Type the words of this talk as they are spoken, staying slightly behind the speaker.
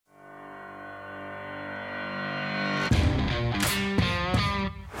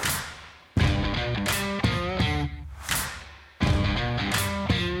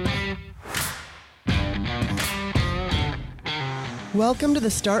Welcome to the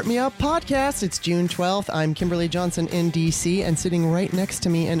Start Me Up podcast. It's June 12th. I'm Kimberly Johnson in D.C., and sitting right next to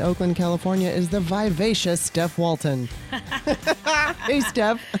me in Oakland, California is the vivacious Steph Walton. Hey,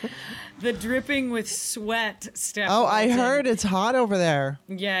 Steph. The dripping with sweat, Steph. Oh, Walton. I heard it's hot over there.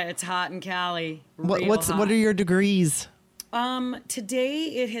 Yeah, it's hot in Cali. What Hot. are your degrees? Today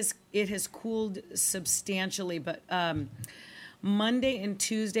it has cooled substantially, but Monday and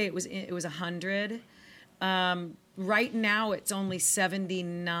Tuesday it was 100. Right now it's only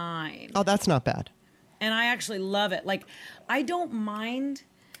 79. Oh, that's not bad. And I actually love it. Like, I don't mind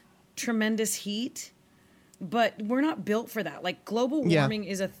tremendous heat, but we're not built for that. Like, global warming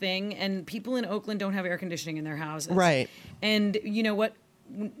is a thing, and people in Oakland don't have air conditioning in their houses. Right. And you know what?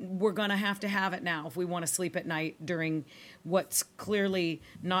 We're going to have it now if we want to sleep at night during what's clearly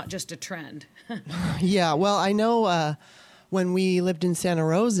not just a trend. Yeah, well, I know when we lived in Santa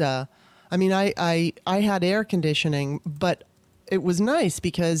Rosa, I mean, I had air conditioning, but it was nice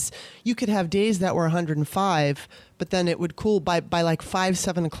because you could have days that were 105, but then it would cool by like 5,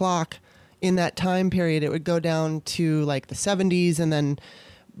 7 o'clock in that time period. It would go down to like the 70s, and then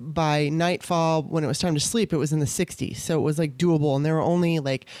by nightfall, when it was time to sleep, it was in the 60s. So it was like doable, and there were only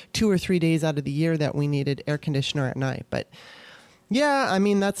like 2 or 3 days out of the year that we needed air conditioner at night. But yeah, I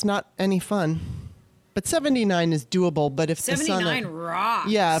mean, that's not any fun. But 79 is doable. But if 79 rocks.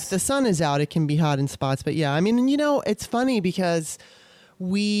 Yeah, if the sun is out, it can be hot in spots. But yeah, I mean, you know, it's funny because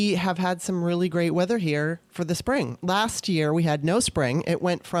we have had some really great weather here for the spring. Last year, we had no spring. It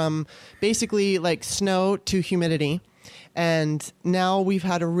went from basically like snow to humidity. And now we've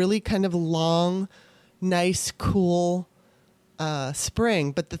had a really kind of long, nice, cool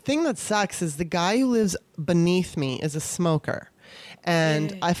spring. But the thing that sucks is the guy who lives beneath me is a smoker.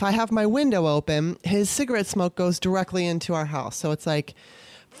 And if I have my window open, his cigarette smoke goes directly into our house. So it's like,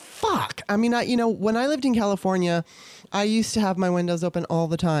 fuck. I mean, when I lived in California, I used to have my windows open all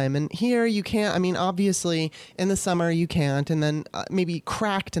the time. And here you can't. I mean, obviously, in the summer you can't. And then maybe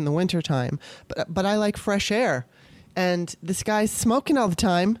cracked in the wintertime. But I like fresh air. And this guy's smoking all the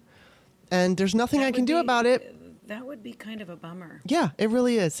time. And there's nothing I can do about it. That would be kind of a bummer. Yeah, it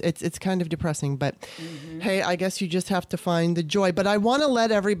really is. It's kind of depressing, but hey, I guess you just have to find the joy. But I want to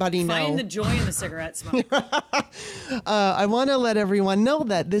let everybody know. Find the joy in the cigarette smoke. I want to let everyone know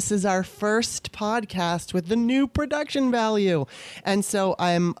that this is our first podcast with the new production value. And so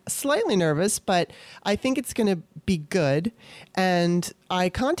I'm slightly nervous, but I think it's going to be good. And I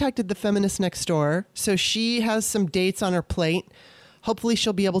contacted the feminist next door. So she has some dates on her plate. Hopefully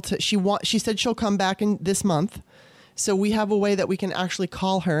she'll be able to, she said she'll come back in this month. So we have a way that we can actually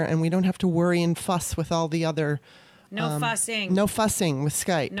call her, and we don't have to worry and fuss with all the other. No fussing. No fussing with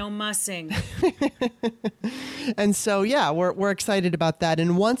Skype. No mussing. And so, yeah, we're excited about that.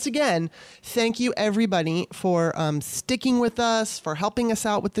 And once again, thank you everybody for sticking with us, for helping us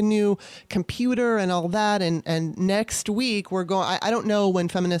out with the new computer and all that. And next week we're going. I don't know when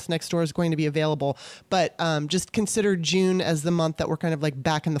Feminist Next Door is going to be available, but just consider June as the month that we're kind of like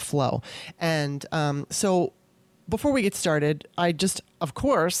back in the flow. And so. Before we get started, I just, of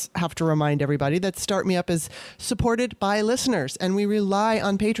course, have to remind everybody that Start Me Up is supported by listeners, and we rely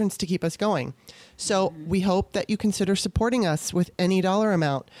on patrons to keep us going. So we hope that you consider supporting us with any dollar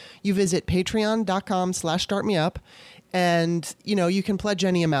amount. You visit patreon.com/startmeup, and, you know, you can pledge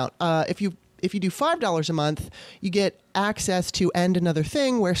any amount. If you do $5 a month, you get access to End Another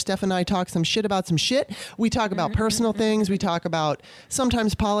Thing, where Steph and I talk some shit about some shit. We talk about personal things. We talk about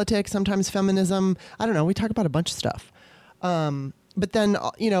sometimes politics, sometimes feminism. I don't know. We talk about a bunch of stuff. But then,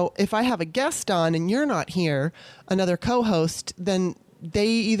 you know, if I have a guest on and you're not here, another co-host, then they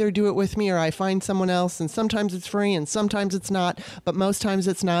either do it with me or I find someone else. And sometimes it's free and sometimes it's not, but most times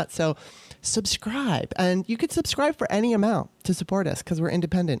it's not. So subscribe, and you could subscribe for any amount to support us because we're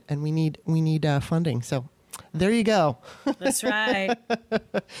independent and we need funding. So there you go. That's right.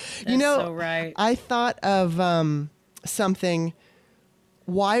 You know, so right. I thought of something,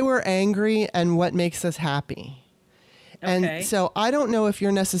 why we're angry and what makes us happy. Okay. And so I don't know if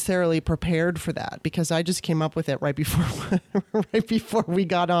you're necessarily prepared for that because I just came up with it right before we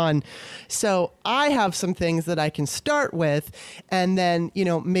got on. So I have some things that I can start with, and then, you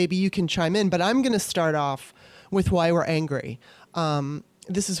know, maybe you can chime in, but I'm going to start off with why we're angry.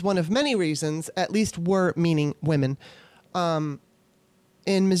 This is one of many reasons, at least we're meaning women. In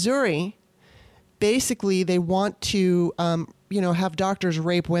Missouri, basically they want to, have doctors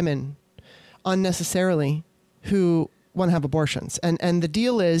rape women unnecessarily who want to have abortions. And the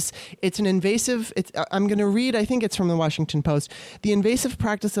deal is, it's an invasive, I'm going to read, I think it's from the Washington Post. The invasive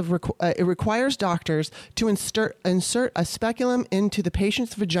practice of, it requires doctors to insert a speculum into the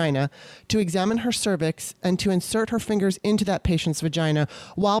patient's vagina, to examine her cervix, and to insert her fingers into that patient's vagina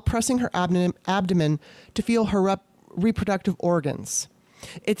while pressing her abdomen to feel her reproductive organs.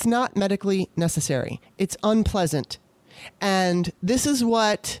 It's not medically necessary. It's unpleasant. And this is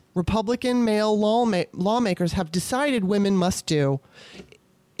what Republican male lawmakers have decided women must do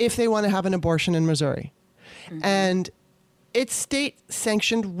if they want to have an abortion in Missouri. Mm-hmm. And it's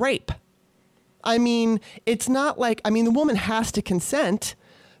state-sanctioned rape. I mean, it's not like, I mean, the woman has to consent,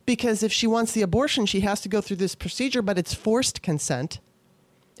 because if she wants the abortion, she has to go through this procedure, but it's forced consent.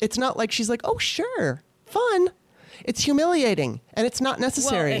 It's not like she's like, oh, sure, fun. It's humiliating, and it's not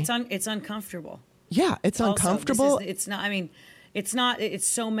necessary. Well, it's uncomfortable. Yeah, it's also uncomfortable. It's not. I mean, it's not. It's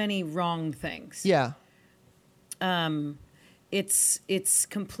so many wrong things. Yeah. It's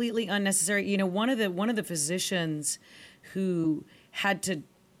completely unnecessary. You know, one of the physicians who had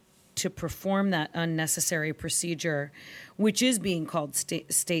to perform that unnecessary procedure, which is being called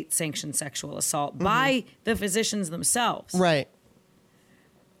state sanctioned sexual assault by the physicians themselves. Right.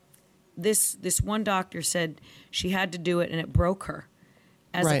 This one doctor said she had to do it, and it broke her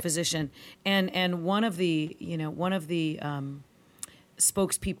as a physician. And one of the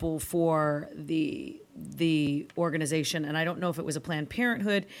spokespeople for the organization, and I don't know if it was a Planned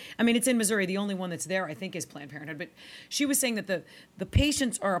Parenthood. I mean, it's in Missouri. The only one that's there, I think, is Planned Parenthood. But she was saying that the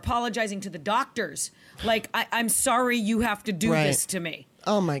patients are apologizing to the doctors. Like, I'm sorry you have to do this to me.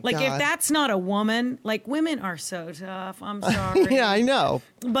 Oh, my God. Like, if that's not a woman, like, women are so tough. I'm sorry. Yeah, I know.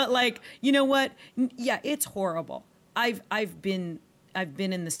 But, like, you know what? Yeah, it's horrible. I've been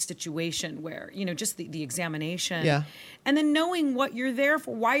in this situation where, you know, just the examination. Yeah. And then knowing what you're there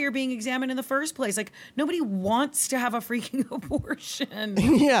for, why you're being examined in the first place. Like, nobody wants to have a freaking abortion.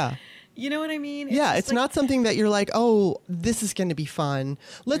 Yeah. You know what I mean? It's not something that you're like, oh, this is going to be fun.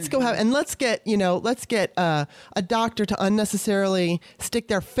 Let's go have, and let's get a doctor to unnecessarily stick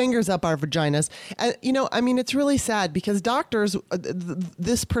their fingers up our vaginas. And, you know, I mean, it's really sad because doctors,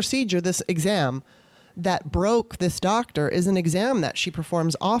 this procedure, this exam that broke this doctor is an exam that she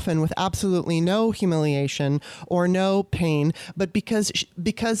performs often with absolutely no humiliation or no pain, but because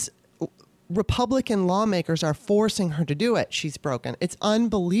Republican lawmakers are forcing her to do it, she's broken. It's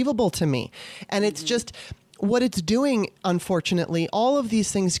unbelievable to me. And it's just what it's doing, unfortunately, all of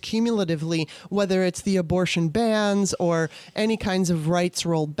these things cumulatively, whether it's the abortion bans or any kinds of rights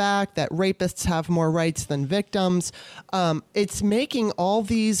rolled back, that rapists have more rights than victims, it's making all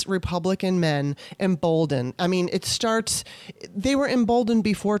these Republican men emboldened. I mean, they were emboldened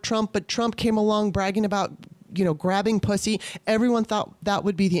before Trump, but Trump came along bragging about, you know, grabbing pussy. Everyone thought that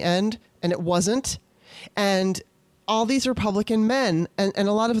would be the end, and it wasn't. And all these Republican men, and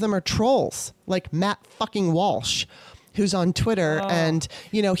a lot of them are trolls, like Matt fucking Walsh, who's on Twitter. Oh. And,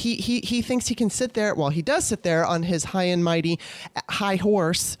 you know, he thinks he can sit there. Well, he does sit there on his high and mighty high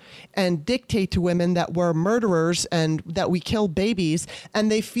horse and dictate to women that we're murderers and that we kill babies.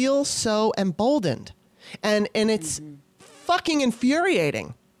 And they feel so emboldened. And it's fucking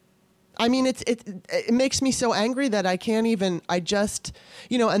infuriating. I mean, it makes me so angry that I can't even,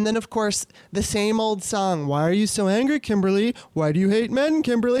 you know, and then of course the same old song, why are you so angry, Kimberly? Why do you hate men,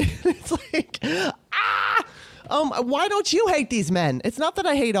 Kimberly? It's like, why don't you hate these men? It's not that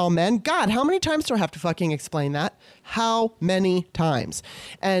I hate all men. God, how many times do I have to fucking explain that? How many times?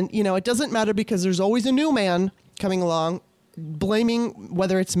 And, you know, it doesn't matter because there's always a new man coming along blaming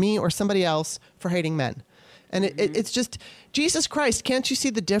whether it's me or somebody else for hating men. And it's just, Jesus Christ, can't you see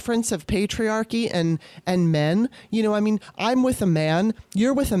the difference of patriarchy and men? You know, I mean, I'm with a man,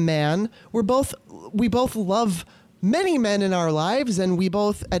 you're with a man. We both love many men in our lives, and we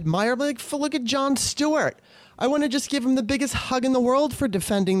both admire, like, look at Jon Stewart. I want to just give him the biggest hug in the world for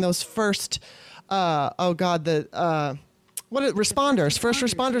defending those first, responders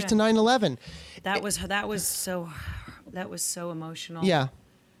to 9/11. That was so emotional. Yeah.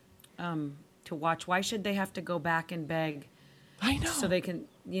 To watch. Why should they have to go back and beg? I know. So they can,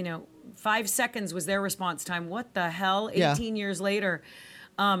 you know, 5 seconds was their response time. What the hell? 18 years later.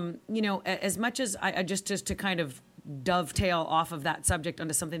 You know, as much as I just to kind of dovetail off of that subject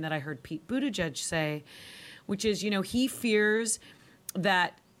onto something that I heard Pete Buttigieg say, which is, you know, he fears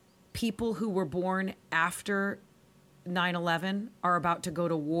that people who were born after 9/11 are about to go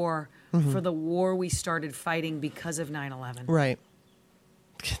to war for the war we started fighting because of 9/11. Right.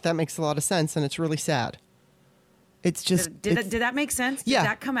 That makes a lot of sense, and it's really sad. It's just... Did that make sense? Did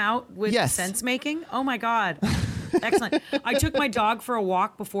that come out with sense making? Oh, my God. Excellent. I took my dog for a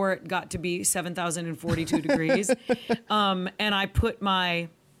walk before it got to be 7,042 degrees. And I put I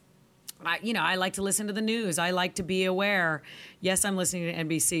like to listen to the news. I like to be aware. Yes, I'm listening to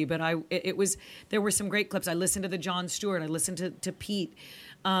NBC, but there were some great clips. I listened to the Jon Stewart. I listened to Pete.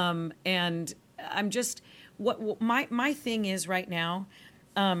 And I'm just, my thing is right now,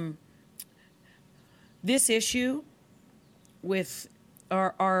 this issue with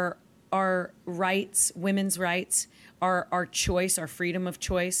our rights, women's rights, our choice, our freedom of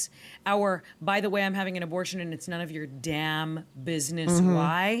choice, by the way, I'm having an abortion and it's none of your damn business.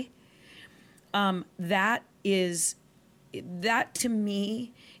 Why? That to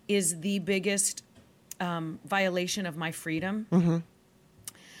me is the biggest violation of my freedom.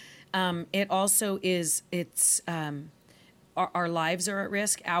 It also is, our lives are at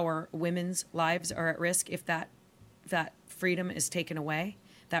risk. Our women's lives are at risk if that freedom is taken away,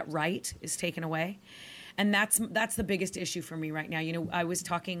 that right is taken away. And that's the biggest issue for me right now. I was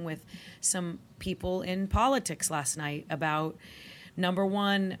talking with some people in politics last night about, number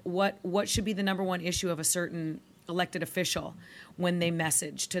one, what should be the number one issue of a certain elected official when they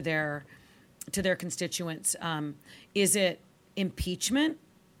message to their constituents. Is it impeachment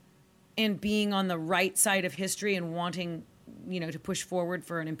and being on the right side of history and wanting, to push forward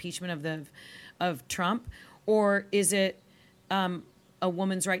for an impeachment of Trump? Or is it a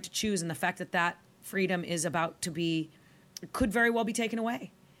woman's right to choose, and the fact that freedom is could very well be taken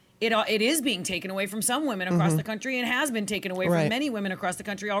away? It is being taken away from some women across the country and has been taken away from many women across the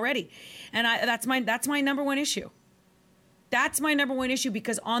country already. And that's my number one issue. That's my number one issue,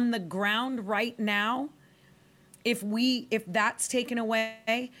 because on the ground right now, if that's taken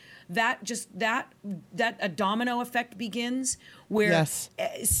away, that a domino effect begins where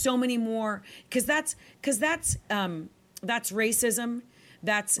so many more, because that's racism,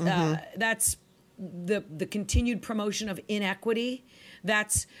 that's the continued promotion of inequity,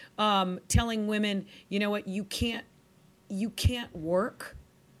 that's telling women, you know what, you can't work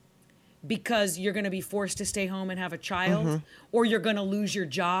because you're going to be forced to stay home and have a child, or you're going to lose your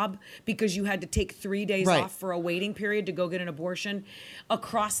job because you had to take 3 days off for a waiting period to go get an abortion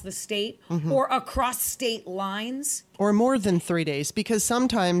across the state or across state lines. Or more than 3 days, because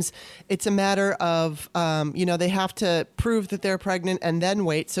sometimes it's a matter of, they have to prove that they're pregnant and then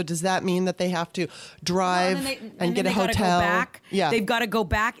wait. So does that mean that they have to drive and get a hotel? Go back. Yeah. They've got to go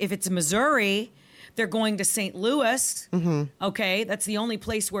back. If it's Missouri, they're going to St. Louis. Okay, that's the only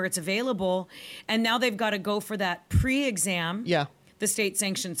place where it's available. And now they've got to go for that pre-exam, the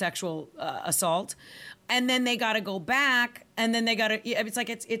state-sanctioned sexual assault. And then they got to go back, and then they got to,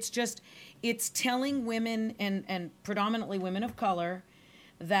 it's telling women and predominantly women of color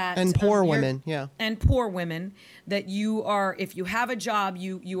that. And poor women, And poor women, that if you have a job,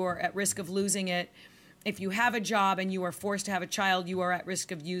 you are at risk of losing it. If you have a job and you are forced to have a child, you are at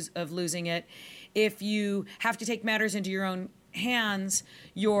risk of losing it. If you have to take matters into your own hands,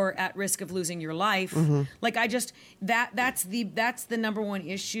 you're at risk of losing your life. Like that's the number one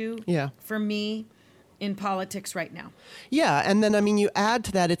issue for me in politics right now. Yeah. And then, you add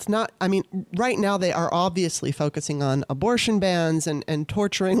to that, it's not, right now they are obviously focusing on abortion bans and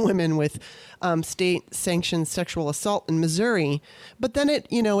torturing women with state-sanctioned sexual assault in Missouri. But then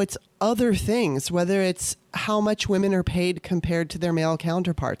it's other things, whether it's how much women are paid compared to their male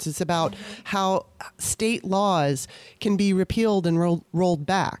counterparts. It's about how state laws can be repealed and rolled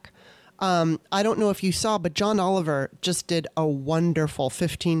back. I don't know if you saw, but John Oliver just did a wonderful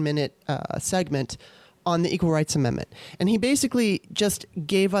 15-minute segment on the Equal Rights Amendment. And he basically just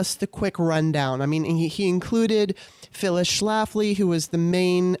gave us the quick rundown. He included Phyllis Schlafly, who was the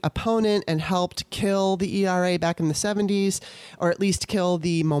main opponent and helped kill the ERA back in the 70s, or at least kill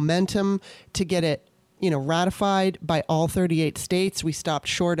the momentum to get it, ratified by all 38 states. We stopped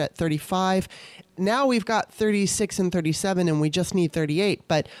short at 35. Now we've got 36 and 37, and we just need 38.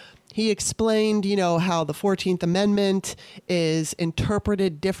 But he explained, how the 14th Amendment is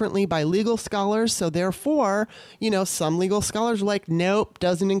interpreted differently by legal scholars. So therefore, some legal scholars are like, nope,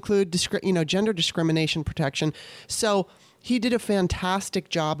 doesn't include, gender discrimination protection. So he did a fantastic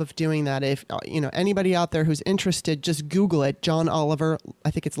job of doing that. If, anybody out there who's interested, just Google it. John Oliver,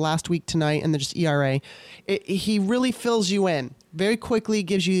 I think it's Last Week Tonight, and then just ERA. He really fills you in very quickly,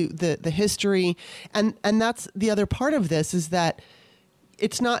 gives you the history. And that's the other part of this, is that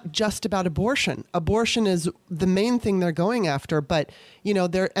it's not just about abortion. Abortion is the main thing they're going after, but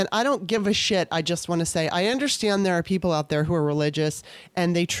and I don't give a shit. I just want to say, I understand there are people out there who are religious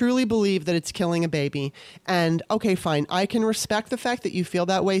and they truly believe that it's killing a baby. And okay, fine. I can respect the fact that you feel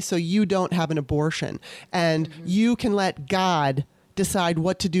that way, so you don't have an abortion, and you can let God decide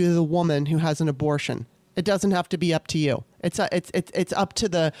what to do to the woman who has an abortion. It doesn't have to be up to you. It's up to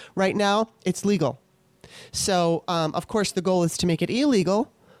the, right now, it's legal. So, of course, the goal is to make it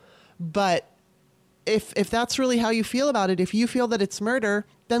illegal. But if that's really how you feel about it, if you feel that it's murder,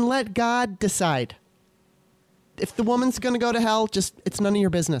 then let God decide. If the woman's going to go to hell, it's none of your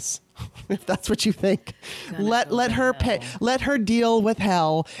business. If that's what you think, let her pay, let her deal with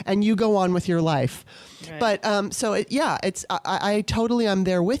hell, and you go on with your life. Right. But so I totally am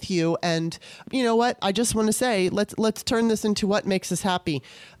there with you. And you know what? I just want to say, let's turn this into what makes us happy.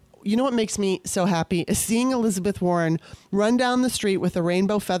 You know what makes me so happy is seeing Elizabeth Warren run down the street with a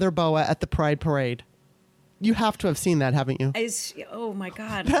rainbow feather boa at the Pride Parade. You have to have seen that, haven't you? Oh my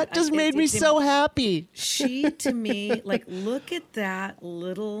God. That just made me so happy. She, to me, like, look at that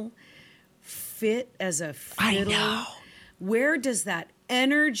little fit as a fiddle. I know. Where does that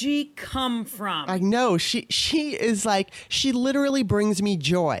energy come from? I know. She is like, she literally brings me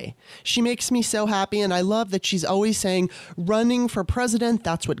joy. She makes me so happy. And I love that she's always saying, running for president,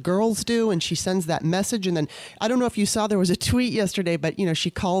 that's what girls do. And she sends that message. And then I don't know if you saw, there was a tweet yesterday, but you know,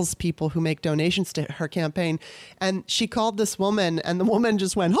 she calls people who make donations to her campaign. And she called this woman, and the woman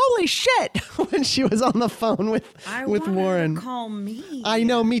just went, holy shit, when she was on the phone with Warren. Call me. I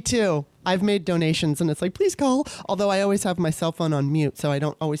know, me too. I've made donations and it's like, please call. Although I always have my cell phone on mute, so I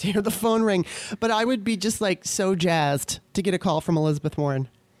don't always hear the phone ring. But I would be just like so jazzed to get a call from Elizabeth Warren.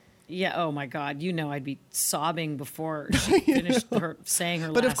 Yeah. Oh my God. You know, I'd be sobbing before she finished saying her last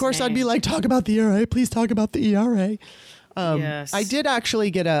name. But of course, I'd be like, talk about the ERA. Please talk about the ERA. Yes. I did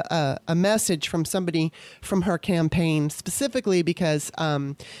actually get a message from somebody from her campaign specifically because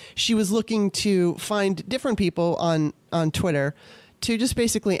she was looking to find different people on Twitter to just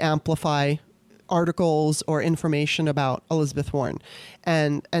basically amplify articles or information about Elizabeth Warren.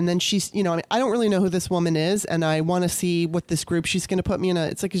 And then she's, you know, I don't really know who this woman is, and I want to see what this group she's going to put me in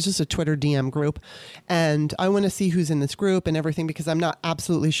it's just a Twitter DM group. And I want to see who's in this group and everything, because I'm not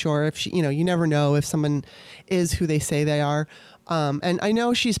absolutely sure if she, you know, you never know if someone is who they say they are. And I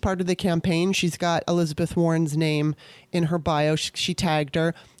know she's part of the campaign. She's got Elizabeth Warren's name in her bio. She tagged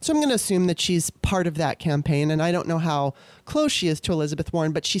her. So I'm going to assume that she's part of that campaign. And I don't know how close she is to Elizabeth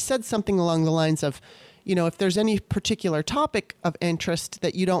Warren, but she said something along the lines of, you know, if there's any particular topic of interest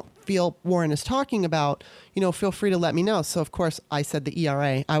that you don't feel Warren is talking about, you know, feel free to let me know. So, of course, I said the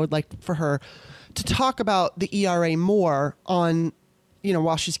ERA. I would like for her to talk about the ERA more on, you know,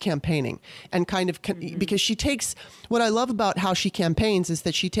 while she's campaigning, and kind of because she takes, what I love about how she campaigns is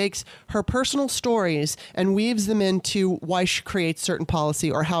that she takes her personal stories and weaves them into why she creates certain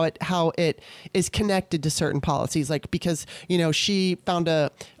policy, or how it is connected to certain policies. Like, because, you know, she found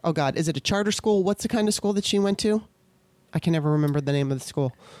is it a charter school? What's the kind of school that she went to? I can never remember the name of the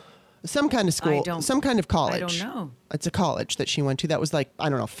school. Some kind of school, some kind of college. I don't know. It's a college that she went to that was like, I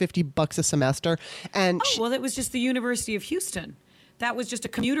don't know, $50 a semester. And well, it was just the University of Houston. That was just a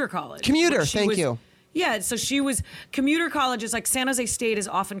commuter college. Thank you. Yeah, so she was, commuter colleges, like San Jose State is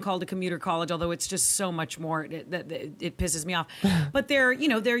often called a commuter college, although it's just so much more, it pisses me off. But they're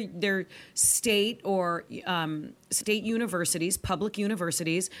state or state universities, public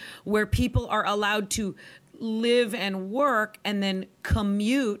universities, where people are allowed to live and work and then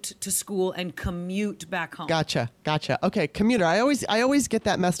commute to school and commute back home. Gotcha. Okay, commuter. I always get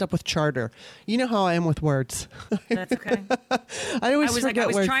that messed up with charter. You know how I am with words. That's okay. I was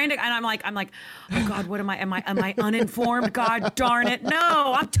trying to, and I'm like, oh God, what am I uninformed? God darn it.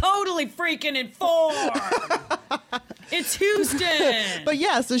 No, I'm totally freaking informed. It's Houston. But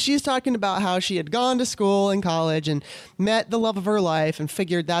yeah, so she's talking about how she had gone to school and college and met the love of her life and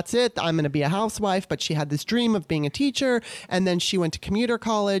figured, that's it, I'm going to be a housewife. But she had this dream of being a teacher, and then she went to commuter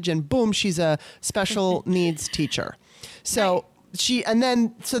college, and boom, she's a special needs teacher. So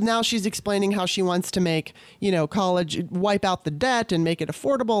so now she's explaining how she wants to make, you know, college, wipe out the debt and make it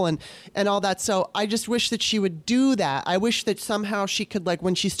affordable and all that. So I just wish that she would do that. I wish that somehow she could, like,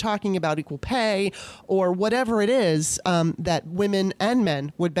 when she's talking about equal pay or whatever it is, that women and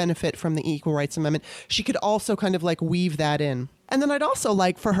men would benefit from the Equal Rights Amendment, she could also kind of like weave that in. And then I'd also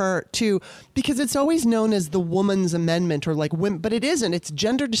like for her to, because it's always known as the woman's amendment, or like women, but it isn't. It's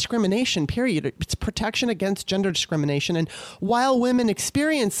gender discrimination, period. It's protection against gender discrimination. And while women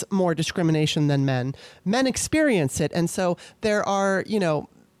experience more discrimination than men experience it. And so there are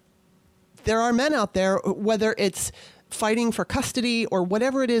men out there, whether it's fighting for custody or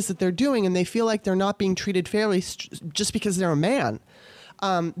whatever it is that they're doing, and they feel like they're not being treated fairly just because they're a man.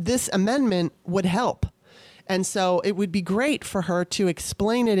 This amendment would help. And so it would be great for her to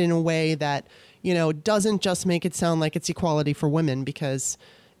explain it in a way that, you know, doesn't just make it sound like it's equality for women, because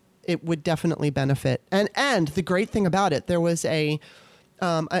it would definitely benefit. And the great thing about it, there was Jerry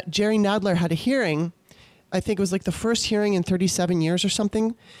Nadler had a hearing I think it was like the first hearing in 37 years or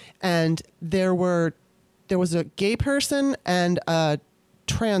something. And there was a gay person and a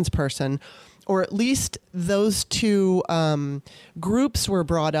trans person, or at least those two groups were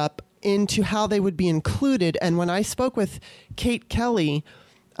brought up into how they would be included. And when I spoke with Kate Kelly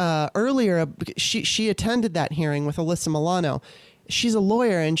earlier, she attended that hearing with Alyssa Milano. She's a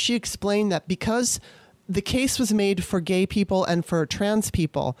lawyer, and she explained that because the case was made for gay people and for trans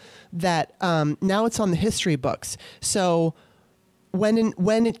people, that now it's on the history books. So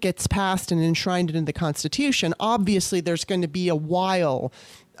when it gets passed and enshrined into the Constitution, obviously there's going to be a while.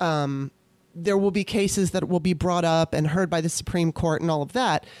 There will be cases that will be brought up and heard by the Supreme Court and all of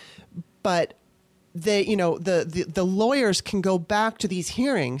that. But they, the lawyers can go back to these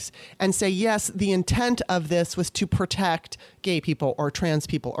hearings and say, yes, the intent of this was to protect gay people or trans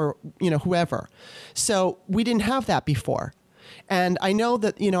people or, whoever. So we didn't have that before. And I know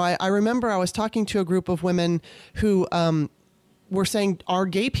that, I remember I was talking to a group of women who were saying, are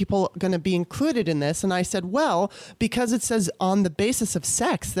gay people going to be included in this? And I said, well, because it says on the basis of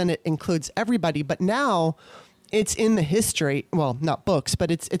sex, then it includes everybody. But now it's in the history, well, not books, but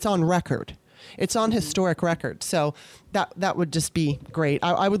it's on record. It's on historic record. So that would just be great.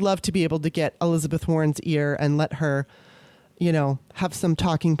 I would love to be able to get Elizabeth Warren's ear and let her, have some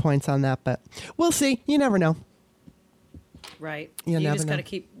talking points on that. But we'll see. You never know. Right. You just got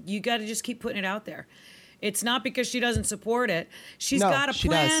to just keep putting it out there. It's not because she doesn't support it. She's got a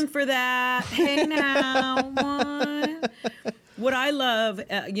plan for that. Hey, now. What I love,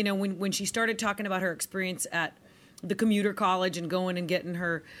 when she started talking about her experience at the commuter college and going and getting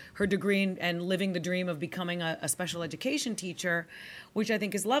her degree and living the dream of becoming a special education teacher, which I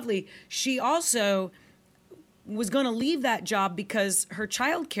think is lovely. She also was going to leave that job because her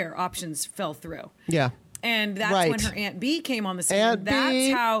childcare options fell through. Yeah. And that's when her Aunt B came on the scene. Aunt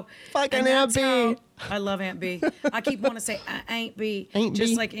B. Fucking Aunt B. I love Aunt B. I keep wanting to say Aunt B. Aunt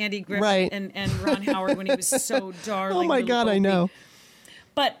just B. like Andy Griffith and Ron Howard when he was so darling. Oh my God, I know.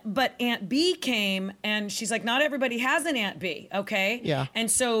 But Aunt B came and she's like, not everybody has an Aunt B, okay? Yeah. And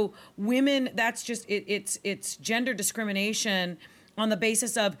so women, that's just it's gender discrimination on the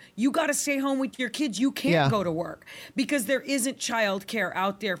basis of you got to stay home with your kids. You can't go to work because there isn't childcare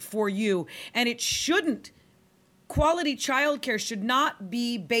out there for you, and it shouldn't. Quality childcare should not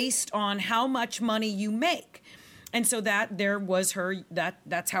be based on how much money you make, and so that's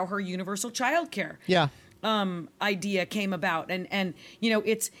how her universal childcare idea came about, and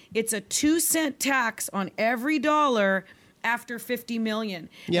it's a 2-cent tax on every dollar after 50 million.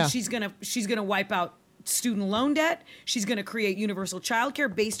 Yeah, and she's gonna wipe out student loan debt. She's going to create universal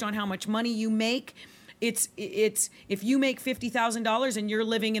childcare based on how much money you make. It's if you make $50,000 and you're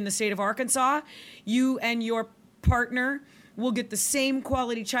living in the state of Arkansas, you and your partner will get the same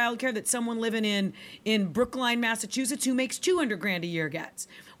quality childcare that someone living in Brookline, Massachusetts, who makes $200,000 a year gets.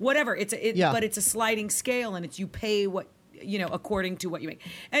 Whatever. But it's a sliding scale, and it's you pay what according to what you make.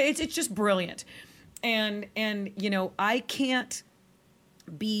 It's just brilliant, and I can't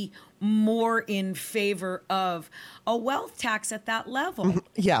be more in favor of a wealth tax at that level.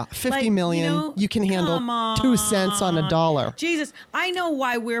 Yeah, 50 million. You can handle 2 cents on a dollar. Jesus, I know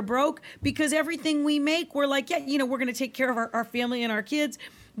why we're broke, because everything we make, we're like, we're going to take care of our family and our kids.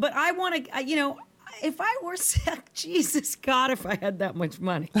 But I want to, if I were sick, Jesus God, if I had that much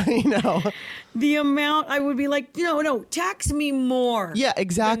money. I know. The amount, I would be like, no, tax me more. Yeah,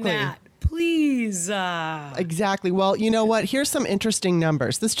 exactly. Than that. Please. Exactly. Well, you know what? Here's some interesting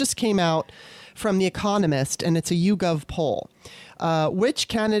numbers. This just came out from The Economist, and it's a YouGov poll. Which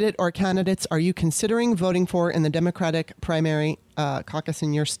candidate or candidates are you considering voting for in the Democratic primary caucus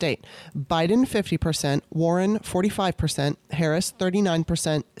in your state? Biden, 50%, Warren, 45%, Harris,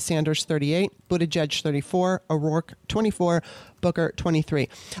 39%, Sanders, 38%, Buttigieg, 34%, O'Rourke, 24%, Booker, 23%.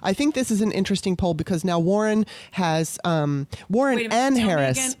 I think this is an interesting poll because now Warren has, Warren and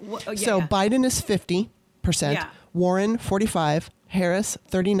Harris. So Biden is 50%, Warren, 45%, Harris,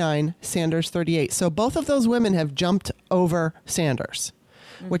 39%, Sanders, 38%. So both of those women have jumped over Sanders,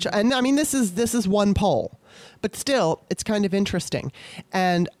 which, and I mean, this is one poll, but still, it's kind of interesting.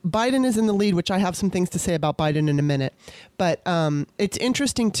 And Biden is in the lead, which I have some things to say about Biden in a minute. But it's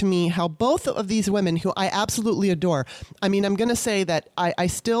interesting to me how both of these women, who I absolutely adore, I mean, I'm going to say that I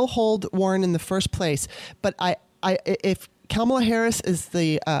still hold Warren in the first place, but if Kamala Harris is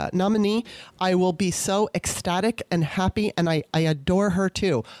the nominee, I will be so ecstatic and happy, and I adore her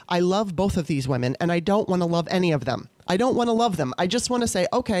too. I love both of these women, and I don't want to love any of them. I don't want to love them. I just want to say,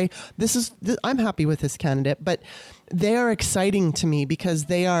 okay, I'm happy with this candidate, but they are exciting to me because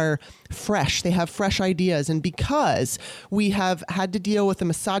they are fresh. They have fresh ideas. And because we have had to deal with a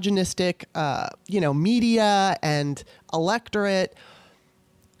misogynistic, media and electorate,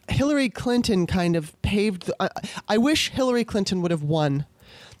 Hillary Clinton kind of paved. I wish Hillary Clinton would have won.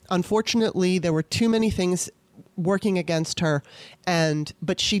 Unfortunately, there were too many things working against her,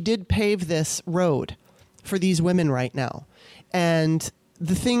 but she did pave this road for these women right now. And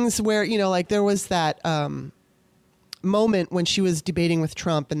the things where, there was that moment when she was debating with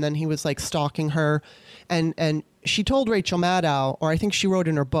Trump and then he was like stalking her, and she told Rachel Maddow, or I think she wrote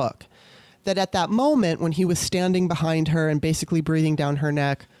in her book, that at that moment when he was standing behind her and basically breathing down her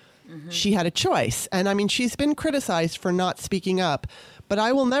neck, she had a choice. And I mean, she's been criticized for not speaking up, but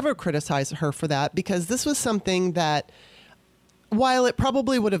I will never criticize her for that, because this was something that, while it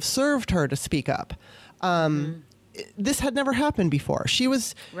probably would have served her to speak up, this had never happened before. She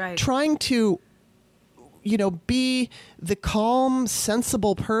was trying to, be the calm,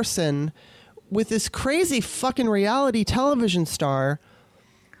 sensible person with this crazy fucking reality television star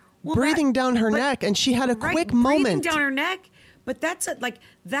breathing down her neck, and she had a quick moment. Breathing down her neck, but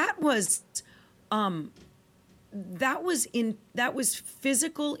that was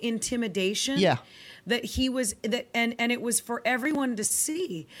physical intimidation. Yeah. That he was and it was for everyone to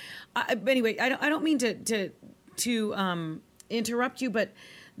see. But anyway, I don't mean to interrupt you, but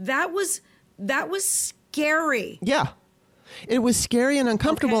that was scary. Yeah. It was scary and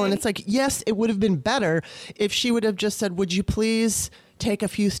uncomfortable. Okay. And it's like, yes, it would have been better if she would have just said, would you please take a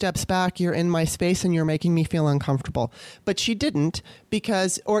few steps back? You're in my space and you're making me feel uncomfortable. But she didn't,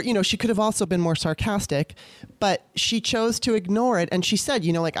 because, or, she could have also been more sarcastic, but she chose to ignore it. And she said,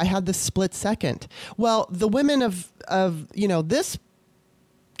 I had this split second. Well, the women of this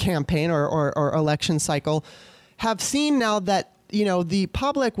campaign or election cycle have seen now that, the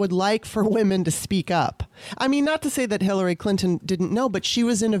public would like for women to speak up. I mean, not to say that Hillary Clinton didn't know, but she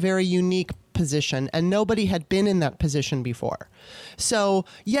was in a very unique position and nobody had been in that position before. So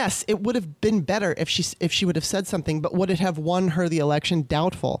yes, it would have been better if she would have said something, but would it have won her the election?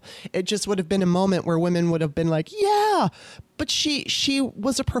 Doubtful. It just would have been a moment where women would have been like, yeah, but she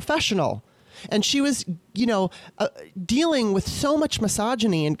was a professional. And she was, dealing with so much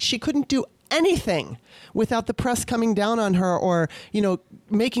misogyny, and she couldn't do anything without the press coming down on her or,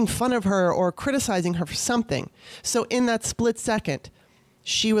 making fun of her or criticizing her for something. So in that split second,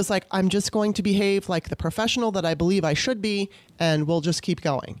 she was like, I'm just going to behave like the professional that I believe I should be, and we'll just keep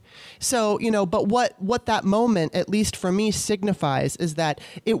going. So, but what that moment, at least for me, signifies is that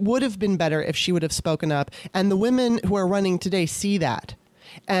it would have been better if she would have spoken up. And the women who are running today see that.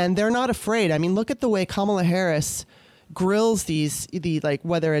 And they're not afraid. I mean, look at the way Kamala Harris grills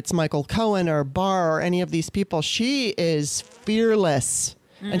whether it's Michael Cohen or Barr or any of these people. She is fearless,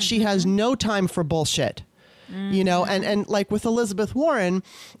 and she has no time for bullshit. And like with Elizabeth Warren,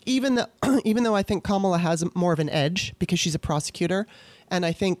 even though I think Kamala has more of an edge because she's a prosecutor, and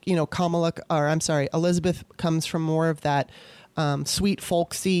I think, Elizabeth comes from more of that sweet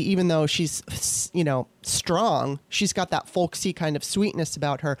folksy, even though she's, strong, she's got that folksy kind of sweetness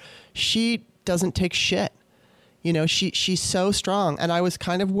about her. She doesn't take shit. She's so strong. And I was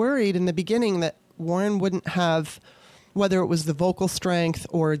kind of worried in the beginning that Warren wouldn't have, whether it was the vocal strength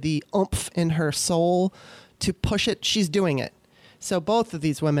or the oomph in her soul to push it. She's doing it. So both of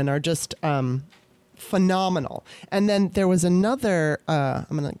these women are just phenomenal. And then there was another, I'm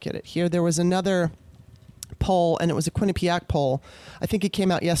going to get it here. There was another poll, and it was a Quinnipiac poll. I think it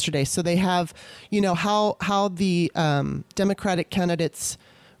came out yesterday. So they have, how the Democratic candidates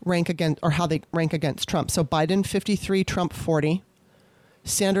rank against, or how they rank against Trump. So Biden 53, Trump 40,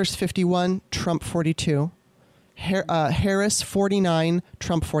 Sanders 51, Trump 42, Harris 49,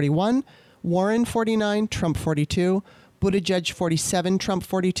 Trump 41, Warren 49, Trump 42, Buttigieg 47, Trump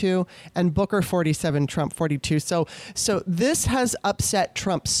 42, and Booker 47, Trump 42. So this has upset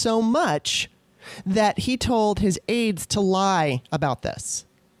Trump so much that he told his aides to lie about this,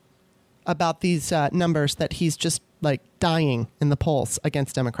 about these numbers, that he's just like dying in the polls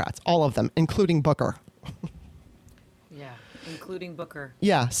against Democrats, all of them, including Booker. Yeah, including Booker.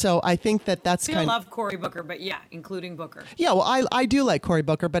 Yeah, so I think that's I love Cory Booker, but yeah, including Booker. Yeah, well, I do like Cory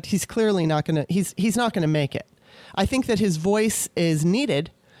Booker, but he's clearly not gonna. He's not gonna make it. I think that his voice is needed,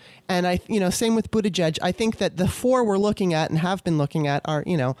 and same with Buttigieg. I think that the four we're looking at and have been looking at are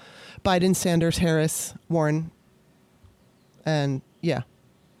Biden, Sanders, Harris, Warren, and yeah.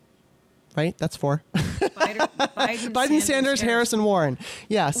 Right? That's four. Biden, Sanders, Harris, and Warren.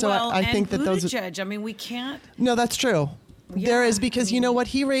 Yeah, so I think that those... Buttigieg, I mean, we can't... No, that's true. Yeah, there is, because you know what?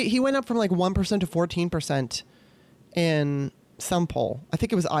 He went up from like 1% to 14% in some poll. I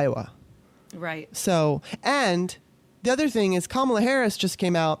think it was Iowa. Right. So, and the other thing is Kamala Harris just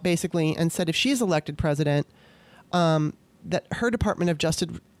came out basically and said if she's elected president, that her Department of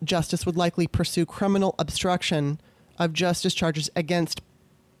Justice would likely pursue criminal obstruction of justice charges against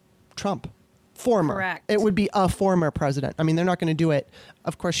Trump. Former. Correct. It would be a former president. I mean, they're not going to do it.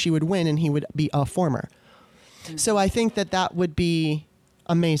 Of course, she would win and he would be a former. Mm-hmm. So I think that would be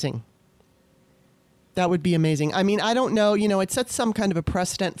amazing. That would be amazing. I mean, I don't know, it sets some kind of a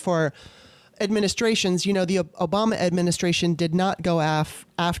precedent for administrations. The Obama administration did not go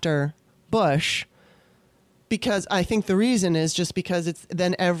after Bush because I think the reason is just because it's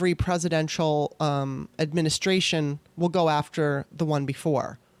then every presidential administration will go after the one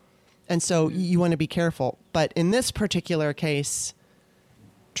before. And so you want to be careful. But in this particular case,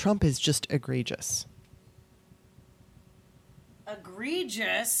 Trump is just egregious.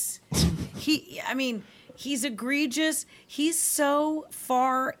 Egregious? He's egregious. He's so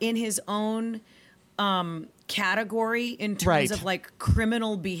far in his own category in terms of like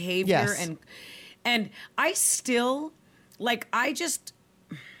criminal behavior. Yes. And I still, I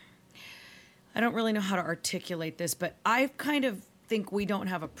don't really know how to articulate this, but I kind of think we don't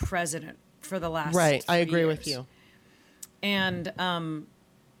have a president for the last Right, I agree years. with you. And,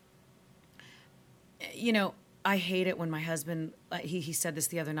 I hate it when my husband, he said this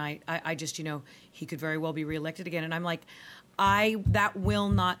the other night, I just, he could very well be reelected again. And I'm like, that will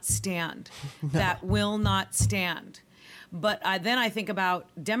not stand. No. That will not stand. But then I think about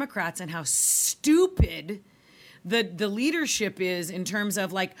Democrats and how stupid the leadership is in terms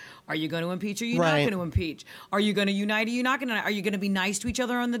of are you going to impeach or are you not going to impeach? Are you going to unite or are you not going to? Are you going to be nice to each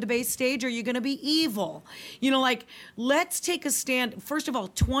other on the debate stage or are you going to be evil? Let's take a stand. First of all,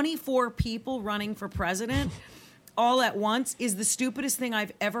 24 people running for president all at once is the stupidest thing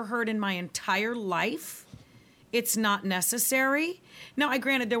I've ever heard in my entire life. It's not necessary. Now,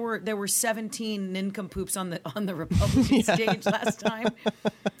 granted there were 17 nincompoops on the Republican stage last time.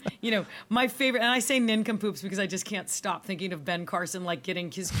 My favorite, and I say nincompoops because I just can't stop thinking of Ben Carson getting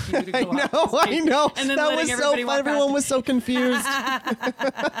his cue to go out. I know. And then that was so fun. Everyone was so confused.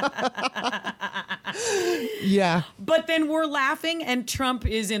 Yeah. But then we're laughing, and Trump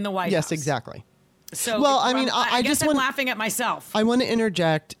is in the White House. Yes, exactly. So, I guess just I'm laughing at myself. I want to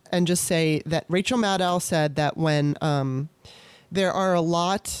interject and just say that Rachel Maddow said that when there are a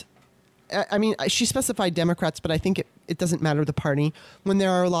lot, she specified Democrats, but I think it doesn't matter the party. When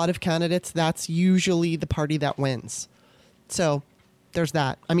there are a lot of candidates, that's usually the party that wins. So there's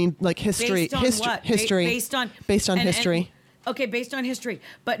that. History. Based on what? History. Based on history. Okay, based on history.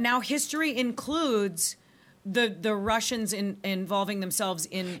 But now history includes the Russians involving themselves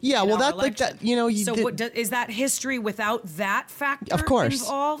in that's election. Is that history without that factor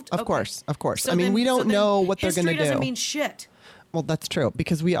involved? Of course. So we don't know what they're going to do. History doesn't mean shit. Well, that's true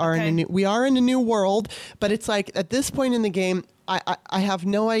because we are in a new world. But it's at this point in the game, I have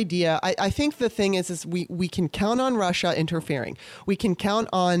no idea. I think the thing is we can count on Russia interfering. We can count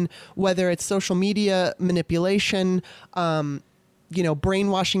on whether it's social media manipulation,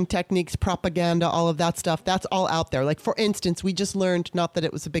 brainwashing techniques, propaganda, all of that stuff. That's all out there. For instance, we just learned, not that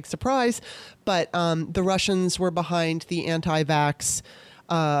it was a big surprise, but the Russians were behind the anti-vax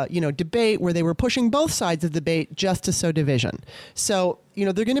debate where they were pushing both sides of the debate just to sow division. So,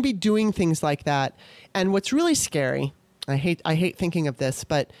 they're going to be doing things like that. And what's really scary, I hate thinking of this,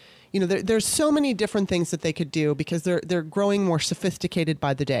 but there's so many different things that they could do because they're growing more sophisticated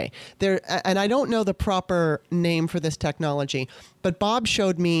by the day. And I don't know the proper name for this technology, but Bob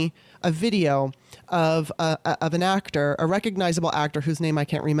showed me a video of an actor, a recognizable actor whose name I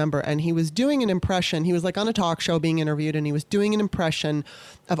can't remember, and he was doing an impression. He was on a talk show being interviewed, and he was doing an impression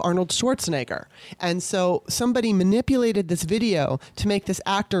of Arnold Schwarzenegger. And so somebody manipulated this video to make this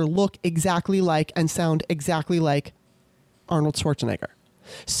actor look exactly like and sound exactly like Arnold Schwarzenegger.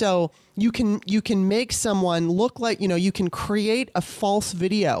 So you can make someone look like, you can create a false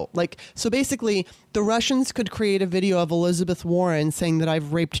video. So basically the Russians could create a video of Elizabeth Warren saying that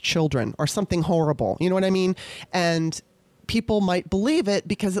I've raped children or something horrible. You know what I mean? And people might believe it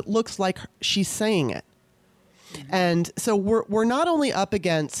because it looks like she's saying it. Mm-hmm. And so we're not only up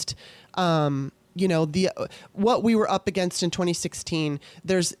against, what we were up against in 2016.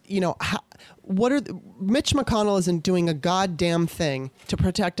 There's, Mitch McConnell isn't doing a goddamn thing to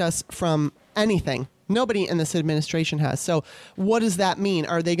protect us from anything. Nobody in this administration has. So what does that mean?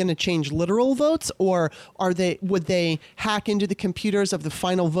 Are they going to change literal votes, or would they hack into the computers of the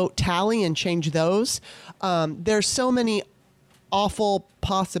final vote tally and change those? There's so many awful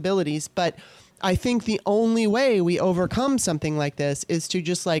possibilities, but I think the only way we overcome something like this is to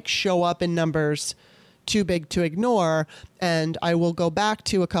just show up in numbers, too big to ignore. And I will go back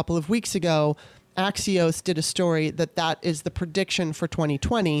to a couple of weeks ago. Axios did a story that is the prediction for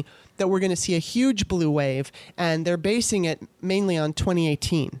 2020, that we're going to see a huge blue wave, and they're basing it mainly on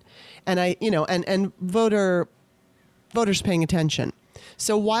 2018. And and voters paying attention.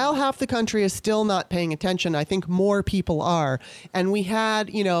 So while half the country is still not paying attention, I think more people are. And we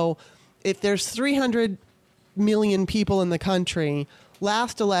had, if there's 300 million people in the country,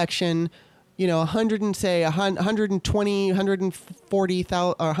 last election,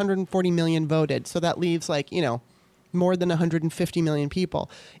 140 million voted. So that leaves more than 150 million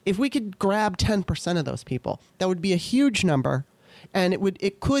people. If we could grab 10% of those people, that would be a huge number. And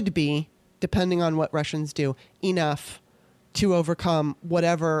it could be, depending on what Russians do, enough to overcome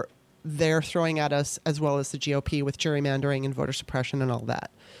whatever they're throwing at us, as well as the GOP with gerrymandering and voter suppression and all that.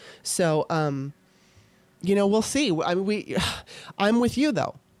 So, we'll see. I'm with you,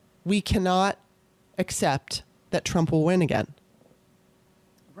 though. We cannot accept that Trump will win again.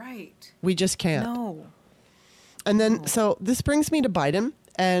 Right. We just can't. No. And then, so this brings me to Biden.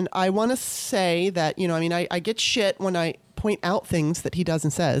 And I want to say that, I get shit when I point out things that he does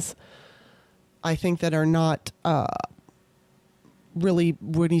and says, I think that are not really,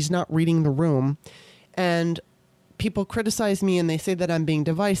 when he's not reading the room. And people criticize me and they say that I'm being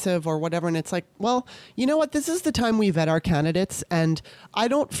divisive or whatever. And it's like, well, you know what? This is the time we vet our candidates. And I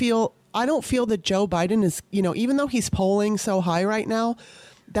don't feel that Joe Biden is, even though he's polling so high right now,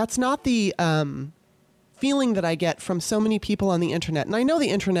 that's not the feeling that I get from so many people on the internet. And I know the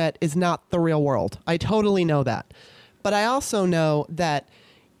internet is not the real world. I totally know that. But I also know that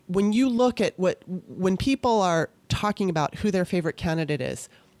when you look at when people are talking about who their favorite candidate is,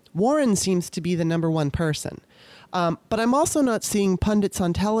 Warren seems to be the number one person. But I'm also not seeing pundits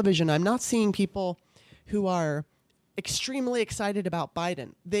on television. I'm not seeing people who are extremely excited about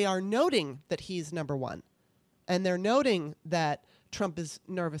Biden. They are noting that he's number one. And they're noting that Trump is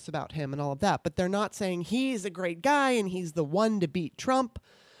nervous about him and all of that. But they're not saying he's a great guy and he's the one to beat Trump.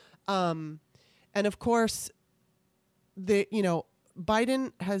 And of course,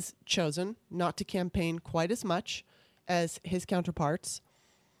 Biden has chosen not to campaign quite as much as his counterparts.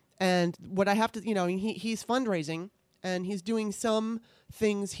 And what I have to, he's fundraising and he's doing some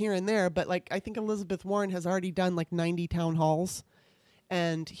things here and there. But I think Elizabeth Warren has already done 90 town halls,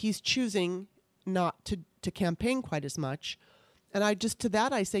 and he's choosing not to campaign quite as much. And I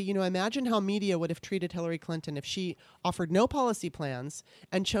say, imagine how media would have treated Hillary Clinton if she offered no policy plans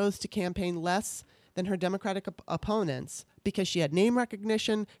and chose to campaign less than her Democratic opponents because she had name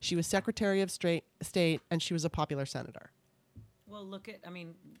recognition, she was Secretary of State, and she was a popular senator. Well, look at,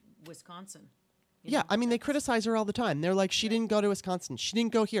 Wisconsin. Yeah, they criticize her all the time. They're like, she didn't go to Wisconsin. She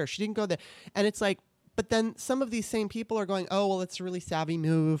didn't go here. She didn't go there. And it's like, but then some of these same people are going, oh, well, it's a really savvy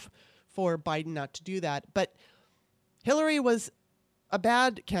move for Biden not to do that. But Hillary was a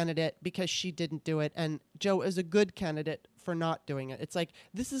bad candidate because she didn't do it. And Joe is a good candidate for not doing it. It's like,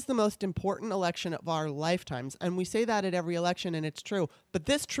 this is the most important election of our lifetimes. And we say that at every election, and it's true. But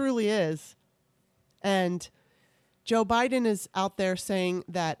this truly is. And Joe Biden is out there saying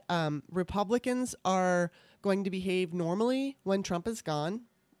that Republicans are going to behave normally when Trump is gone.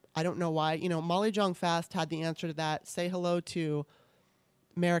 I don't know why. Molly Jong-Fast had the answer to that. Say hello to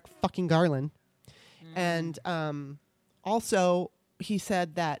Merrick fucking Garland. And also, he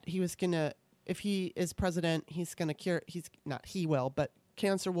said that he was going to, if he is president, he's going to cure, but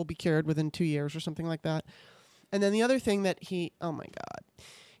cancer will be cured within 2 years or something like that. And then the other thing that he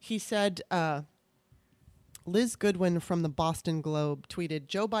said, Liz Goodwin from the Boston Globe tweeted,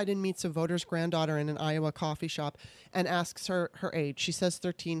 Joe Biden meets a voter's granddaughter in an Iowa coffee shop and asks her age. She says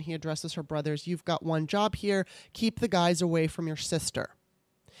 13. He addresses her brothers. You've got one job here. Keep the guys away from your sister.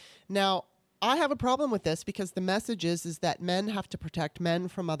 Now, I have a problem with this because the message is that men have to protect men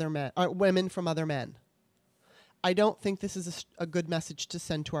from other men, or women from other men. I don't think this is a good message to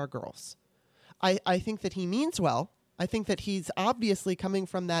send to our girls. I think that he means well. I think that he's obviously coming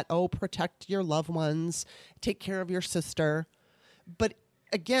from that, protect your loved ones, take care of your sister. But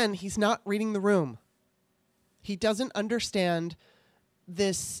again, he's not reading the room. He doesn't understand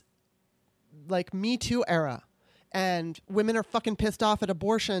this Me Too era. And women are fucking pissed off at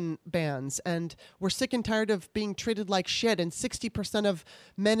abortion bans. And we're sick and tired of being treated like shit. And 60% of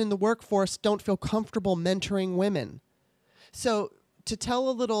men in the workforce don't feel comfortable mentoring women. So to tell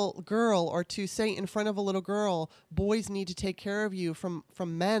a little girl, or to say in front of a little girl, boys need to take care of you from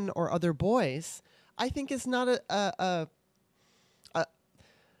men or other boys, I think is not a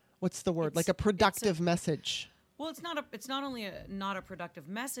what's the word? A productive message. Well, it's not only not a productive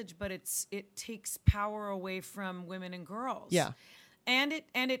message, but it takes power away from women and girls. Yeah. And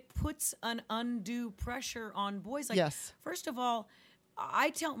it puts an undue pressure on boys. Like, Yes. first of all,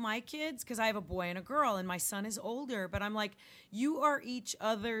 I tell my kids, because I have a boy and a girl, and my son is older, but I'm like, you are each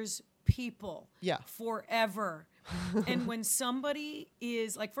other's people Yeah. forever. And when somebody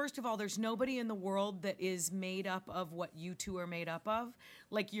is like, first of all, there's nobody in the world that is made up of what you two are made up of.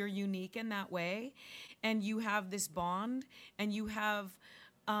 Like, you're unique in that way. And you have this bond, and you have,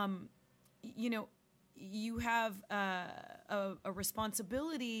 you have a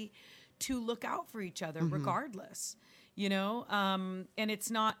responsibility to look out for each other regardless. And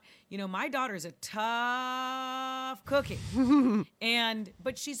it's not, my daughter's a tough cookie.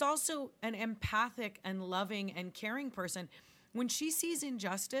 But she's also an empathic and loving and caring person. When she sees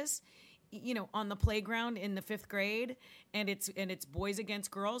injustice, on the playground in the 5th grade, and it's boys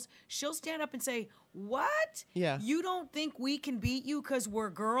against girls, she'll stand up and say, "What? Yeah. You don't think we can beat you because we're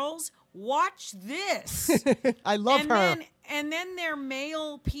girls? Watch this." I love her. And then their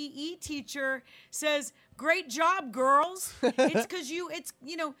male PE teacher says, "Great job, girls. It's because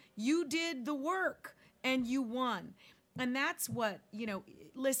you did the work and you won." And that's what,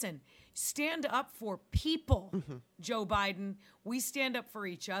 listen, stand up for people, Joe Biden. We stand up for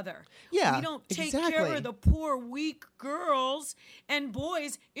each other. Yeah, we don't take exactly. care of the poor, weak girls and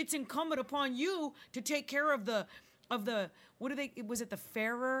boys. It's incumbent upon you to take care of the what are they? Was it the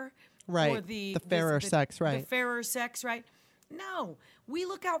fairer? Right. Or the fairer sex, right. The fairer sex, right? No, we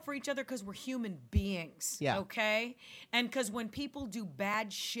look out for each other because we're human beings, okay? And because when people do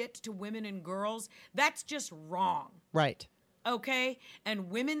bad shit to women and girls, that's just wrong. Right. Okay?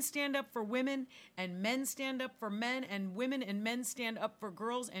 And women stand up for women, and men stand up for men, and women and men stand up for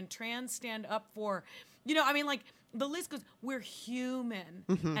girls, and trans stand up for, the list goes, we're human.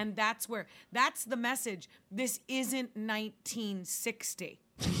 And that's the message. This isn't 1960.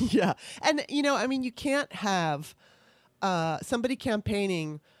 Yeah. And, you can't have somebody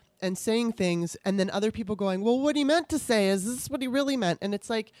campaigning and saying things and then other people going, well, what he meant to say is this what he really meant. And it's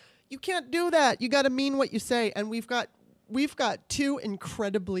like, you can't do that. You got to mean what you say. And we've got 2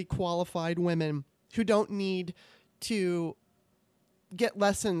 incredibly qualified women who don't need to get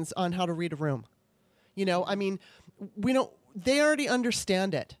lessons on how to read a room. They already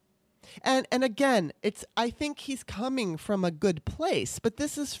understand it. And again, I think he's coming from a good place, but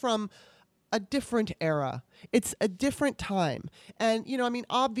this is from a different era. It's a different time. And,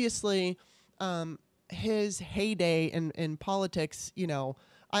 obviously, his heyday in politics,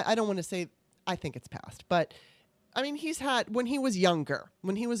 I don't want to say I think it's past, but he's had, when he was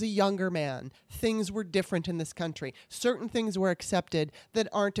a younger man, things were different in this country. Certain things were accepted that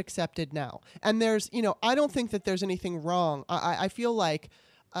aren't accepted now. And there's, I don't think that there's anything wrong. I feel like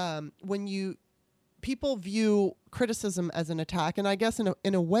when people view criticism as an attack, and I guess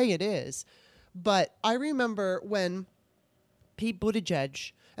in a way it is, but I remember when Pete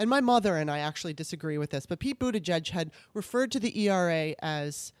Buttigieg, and my mother and I actually disagree with this, but Pete Buttigieg had referred to the ERA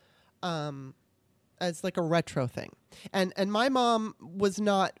as like a retro thing. And my mom was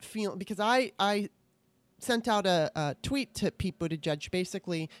not feeling, because I sent out a tweet to Pete Buttigieg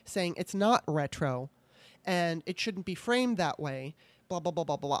basically saying it's not retro and it shouldn't be framed that way, blah, blah, blah,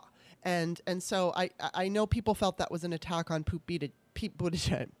 blah, blah. And so I know people felt that was an attack on Pete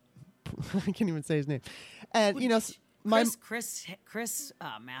Buttigieg. I can't even say his name. And, Chris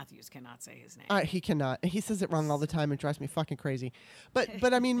Matthews cannot say his name. He cannot. He says it wrong all the time. It drives me fucking crazy. But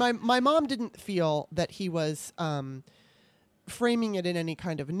my mom didn't feel that he was framing it in any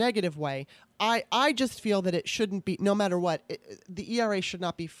kind of negative way. I just feel that it shouldn't be, no matter what, the ERA should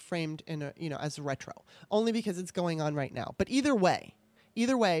not be framed in as retro, only because it's going on right now. But either way,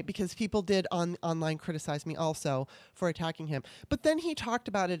 because people did online criticize me also for attacking him. But then he talked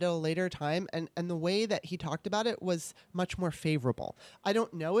about it at a later time, and the way that he talked about it was much more favorable. I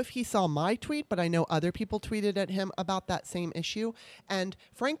don't know if he saw my tweet, but I know other people tweeted at him about that same issue. And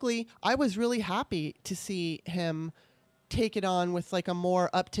frankly, I was really happy to see him take it on with like a more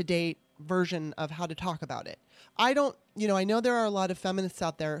up-to-date version of how to talk about it. I know there are a lot of feminists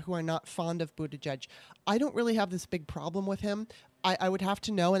out there who are not fond of Buttigieg. I don't really have this big problem with him. I would have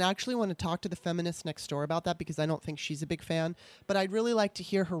to know, and I actually want to talk to the feminist next door about that because I don't think she's a big fan. But I'd really like to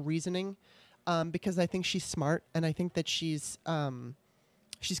hear her reasoning because I think she's smart, and I think that she's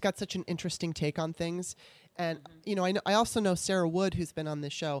got such an interesting take on things. And, I also know Sarah Wood, who's been on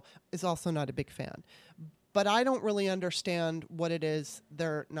this show, is also not a big fan. But I don't really understand what it is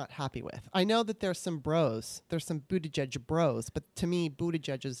they're not happy with. I know that there's some Buttigieg bros, but to me,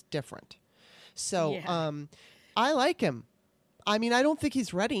 Buttigieg is different. So I like him. I don't think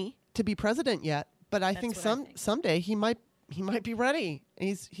he's ready to be president yet, but I think someday he might be ready.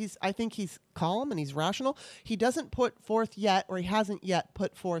 And I think he's calm and he's rational. He doesn't put forth yet, or he hasn't yet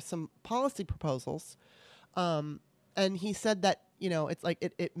put forth some policy proposals. And he said that, it's like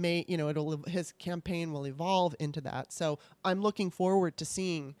it may, his campaign will evolve into that. So I'm looking forward to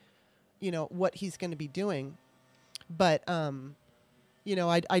seeing, what he's going to be doing. But, I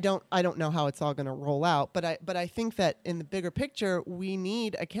don't know how it's all going to roll out. But I think that in the bigger picture, we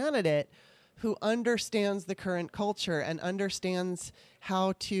need a candidate who understands the current culture and understands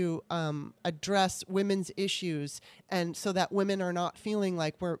how to address women's issues, and so that women are not feeling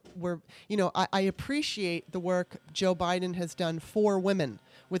like I appreciate the work Joe Biden has done for women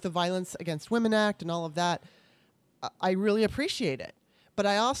with the Violence Against Women Act and all of that. I really appreciate it. But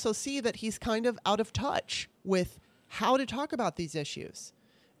I also see that he's kind of out of touch with how to talk about these issues.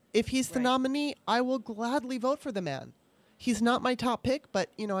 If he's the nominee, I will gladly vote for the man. He's not my top pick, but,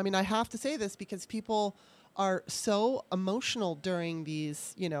 I have to say this because people are so emotional during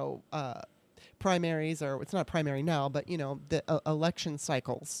these, primaries, or it's not primary now, but, the election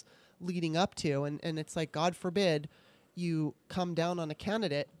cycles leading up to. And it's like, God forbid you come down on a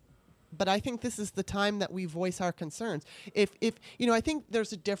candidate. But I think this is the time that we voice our concerns. If I think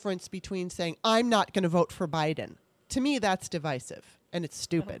there's a difference between saying, I'm not going to vote for Biden. To me, that's divisive and it's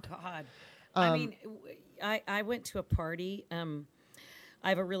stupid. Oh, God. I went to a party. I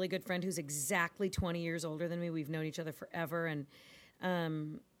have a really good friend who's exactly 20 years older than me. We've known each other forever. And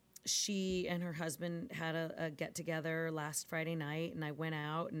she and her husband had a get-together last Friday night, and I went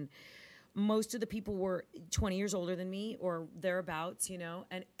out, and most of the people were 20 years older than me or thereabouts,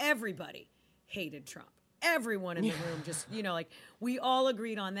 and everybody hated Trump. Everyone in the room just, we all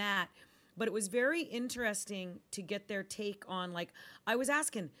agreed on that. But it was very interesting to get their take on, I was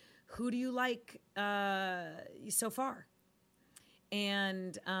asking, who do you like so far?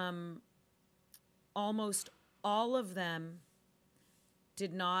 And almost all of them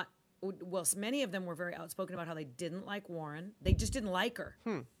did not, well, many of them were very outspoken about how they didn't like Warren. They just didn't like her.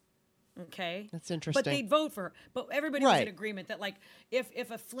 Okay? That's interesting. But they'd vote for her. But everybody was in agreement that,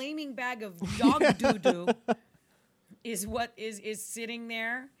 if a flaming bag of dog doo-doo is what is sitting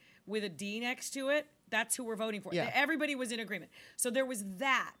there with a D next to it, that's who we're voting for. Yeah. Everybody was in agreement. So there was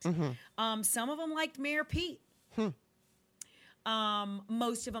that. Mm-hmm. Some of them liked Mayor Pete.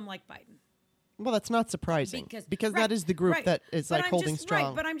 Most of them liked Biden. Well, that's not surprising because that is the group that is holding strong.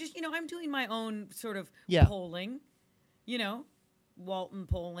 Right, but I'm just, I'm doing my own sort of polling, Walton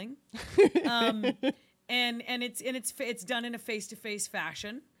polling, and it's done in a face-to-face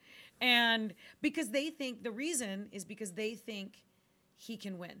fashion, and because the reason is because they think he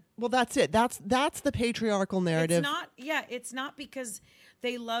can win. Well, that's it. That's the patriarchal narrative. It's not because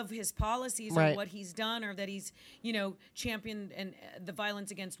they love his policies or what he's done or that he's, championed the Violence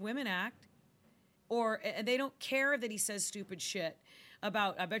Against Women Act, or they don't care that he says stupid shit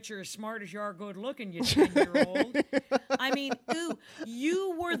about, I bet you're as smart as you are good looking, you 10-year-old. I mean,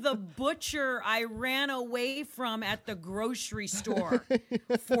 you were the butcher I ran away from at the grocery store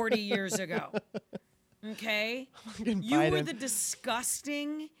 40 years ago. Okay? You were the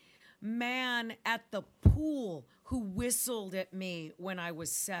disgusting man at the pool who whistled at me when I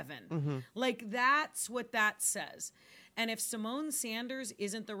was 7. Mm-hmm. That's what that says. And if Simone Sanders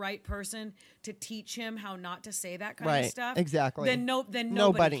isn't the right person to teach him how not to say that kind of stuff, exactly, then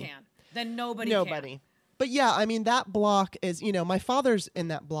nobody can. Then nobody can. But yeah, that block is, my father's in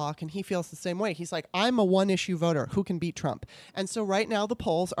that block and he feels the same way. He's like, I'm a one-issue voter. Who can beat Trump? And so right now the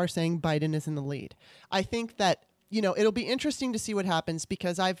polls are saying Biden is in the lead. I think that, it'll be interesting to see what happens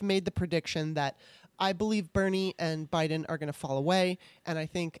because I've made the prediction that I believe Bernie and Biden are going to fall away. And I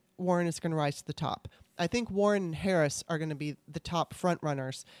think Warren is going to rise to the top. I think Warren and Harris are going to be the top front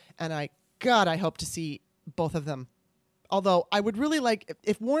runners. And I hope to see both of them. Although I would really like,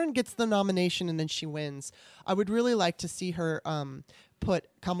 if Warren gets the nomination and then she wins, I would really like to see her put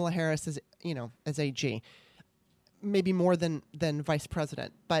Kamala Harris as AG, maybe more than vice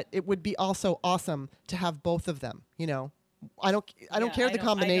president. But it would be also awesome to have both of them. I don't care the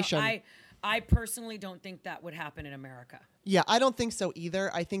combination. I personally don't think that would happen in America. Yeah, I don't think so either.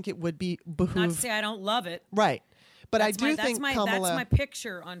 I think it would be behoove. Not to say I don't love it. Right. But I think Kamala... That's my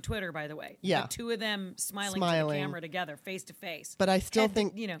picture on Twitter, by the way. Yeah. The two of them smiling to the camera together, face to face. But I still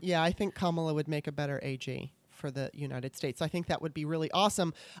think, I think Kamala would make a better AG for the United States. I think that would be really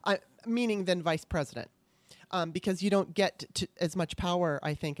awesome, meaning than vice president. Because you don't get as much power,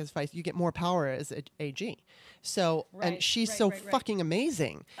 I think, as vice. You get more power as AG. So, and she's fucking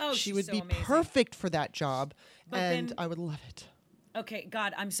amazing. Oh, she would so be amazing. Perfect for that job, and I would love it. Okay,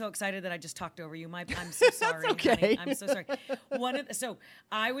 God, I'm so excited that I just talked over you. I'm so sorry. That's okay. Honey. I'm so sorry. So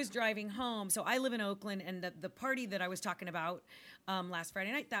I was driving home. So I live in Oakland, and the party that I was talking about last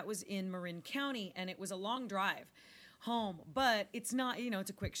Friday night, that was in Marin County, and it was a long drive home, but it's not, it's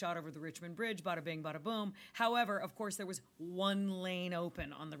a quick shot over the Richmond Bridge, bada bing, bada boom. However, of course, there was one lane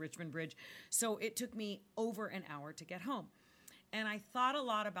open on the Richmond Bridge, so it took me over an hour to get home. And I thought a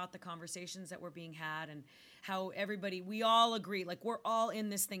lot about the conversations that were being had and how we all agree, like we're all in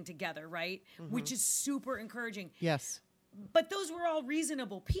this thing together, right? Mm-hmm. Which is super encouraging. Yes. But those were all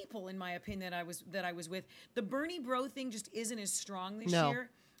reasonable people, in my opinion, that I was with. The Bernie bro thing just isn't as strong this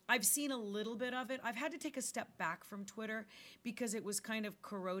year. I've seen a little bit of it. I've had to take a step back from Twitter because it was kind of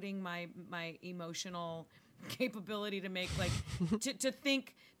corroding my emotional capability to make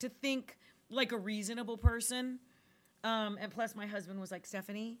to think like a reasonable person. And plus, my husband was like,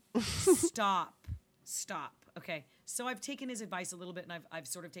 Stephanie, stop. Okay. So I've taken his advice a little bit, and I've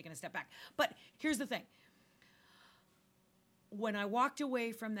sort of taken a step back. But here's the thing. When I walked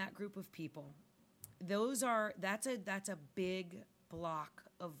away from that group of people, that's a big block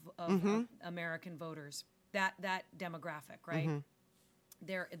of American voters. That demographic, right?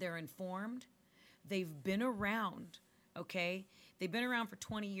 Mm-hmm. They're informed. They've been around. Okay, they've been around for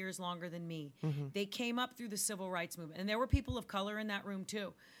 20 years longer than me. Mm-hmm. They came up through the civil rights movement, and there were people of color in that room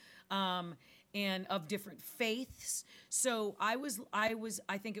too, and of different faiths. So I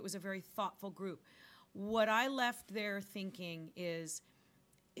think it was a very thoughtful group. What I left there thinking is,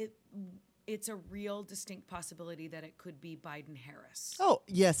 it's a real distinct possibility that it could be Biden-Harris. Oh,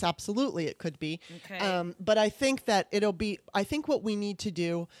 yes, absolutely. It could be. Okay. But I think that I think what we need to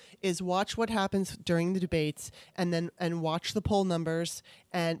do is watch what happens during the debates and watch the poll numbers.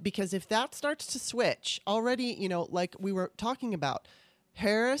 And because if that starts to switch already, like we were talking about,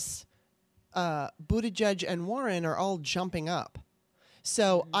 Harris, Buttigieg, and Warren are all jumping up.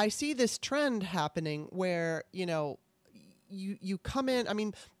 So I see this trend happening where, you come in. I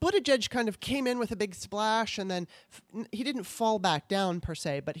mean, Buttigieg kind of came in with a big splash, and then he didn't fall back down per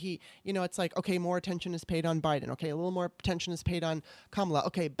se, but he, it's like, okay, more attention is paid on Biden. Okay, a little more attention is paid on Kamala.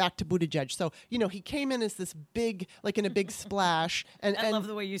 Okay, back to Buttigieg. So, he came in as this big, like in a big splash. And I love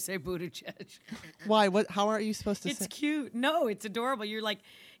the way you say Buttigieg. Why? How are you supposed to say? It's cute. No, it's adorable. You're like,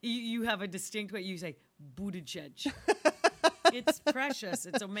 you have a distinct way. You say Buttigieg. It's precious.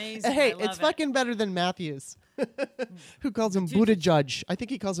 It's amazing. Hey, it's fucking better than Matthews, who calls him Buttigieg. I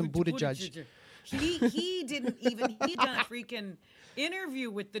think he calls him Buttigieg. He didn't even, he done a freaking interview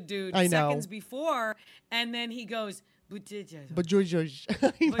with the dude seconds before, and then he goes,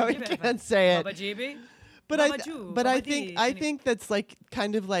 Buttigieg. He can't say it. But I think that's like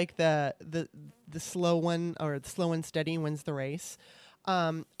kind of like the slow one, or the slow and steady wins the race.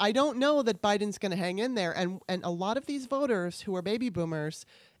 I don't know that Biden's going to hang in there. And a lot of these voters who are baby boomers,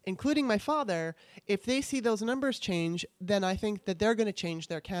 including my father, if they see those numbers change, then I think that they're going to change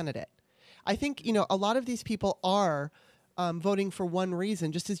their candidate. I think, a lot of these people are voting for one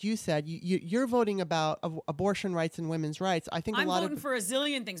reason. Just as you said, you're voting about abortion rights and women's rights. I think I'm voting for a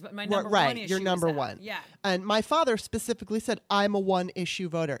zillion things, but my number one issue you're number is that. one. Yeah. And my father specifically said, I'm a one-issue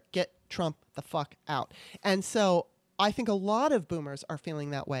voter. Get Trump the fuck out. And so I think a lot of boomers are feeling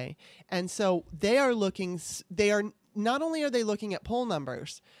that way. And so not only are they looking at poll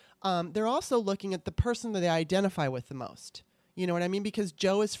numbers, they're also looking at the person that they identify with the most. You know what I mean? Because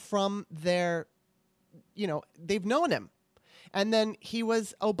Joe is from their, they've known him. And then he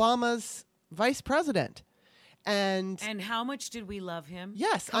was Obama's vice president. And how much did we love him?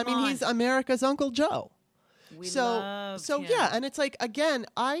 Yes. He's America's Uncle Joe. We loved him. Yeah, and it's like, again,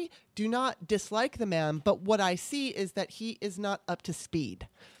 I do not dislike the man, but what I see is that he is not up to speed.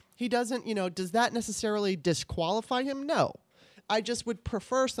 He doesn't, does that necessarily disqualify him? No. I just would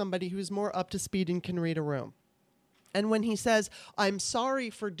prefer somebody who's more up to speed and can read a room. And when he says, I'm sorry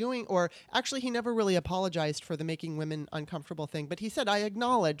for doing, or actually he never really apologized for the making women uncomfortable thing, but he said, I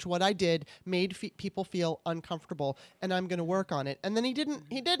acknowledge what I did made people feel uncomfortable and I'm going to work on it. And then he didn't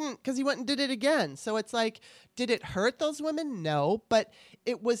because he went and did it again. So it's like, did it hurt those women? No, but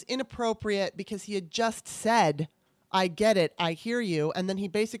it was inappropriate because he had just said, I get it, I hear you. And then he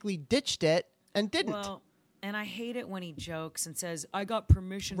basically ditched it and didn't. Well, and I hate it when he jokes and says, I got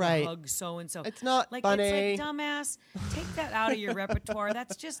permission to hug so-and-so. It's not like, funny. It's like, dumbass, take that out of your repertoire.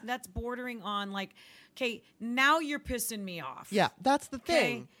 That's bordering on like, okay, now you're pissing me off. Yeah, that's the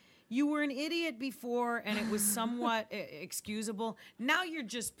thing. You were an idiot before and it was somewhat excusable. Now you're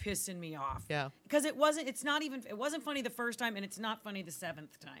just pissing me off. Yeah. Because it wasn't funny the first time and it's not funny the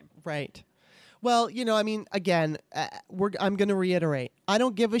seventh time. Right. Well, again, I'm going to reiterate. I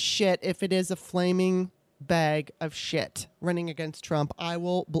don't give a shit if it is a flaming bag of shit running against Trump, I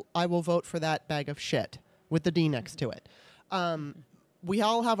will vote for that bag of shit with the D next to it. We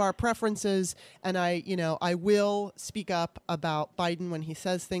all have our preferences, and I will speak up about Biden when he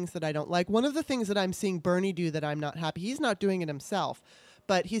says things that I don't like. One of the things that I'm seeing Bernie do that I'm not happy, he's not doing it himself,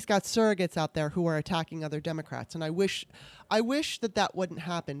 but he's got surrogates out there who are attacking other Democrats. And I wish that wouldn't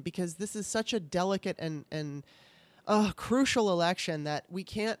happen, because this is such a delicate and crucial election that we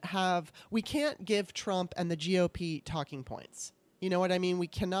can't give Trump and the GOP talking points. You know what I mean? We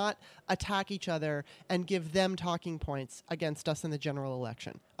cannot attack each other and give them talking points against us in the general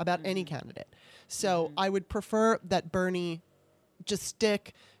election about any candidate. So I would prefer that Bernie just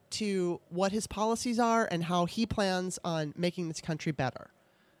stick to what his policies are and how he plans on making this country better.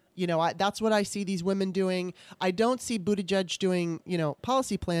 That's what I see these women doing. I don't see Buttigieg doing,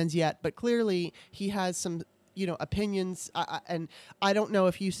 policy plans yet, but clearly he has some, opinions. And I don't know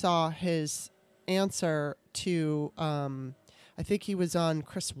if you saw his answer to, I think he was on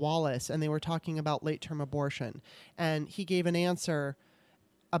Chris Wallace, and they were talking about late-term abortion. And he gave an answer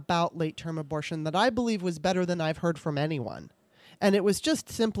about late-term abortion that I believe was better than I've heard from anyone. And it was just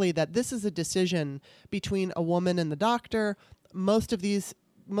simply that this is a decision between a woman and the doctor. Most of these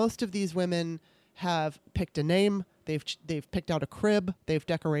women have picked a name. They've picked out a crib. They've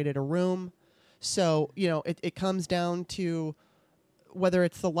decorated a room. So, it comes down to whether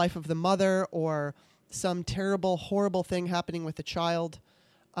it's the life of the mother or some terrible, horrible thing happening with the child,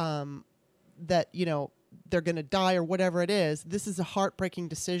 that, they're going to die or whatever it is. This is a heartbreaking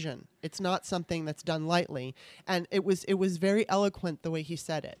decision. It's not something that's done lightly. And it was very eloquent the way he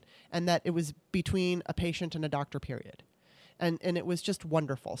said it, and that it was between a patient and a doctor, period. And it was just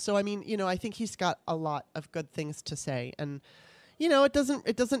wonderful. So, I mean, I think he's got a lot of good things to say. And, it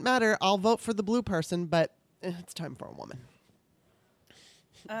doesn't matter. I'll vote for the blue person, but it's time for a woman.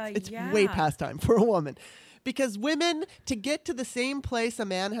 It's way past time for a woman, because women, to get to the same place a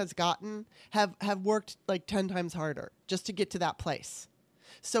man has gotten, have worked like 10 times harder just to get to that place.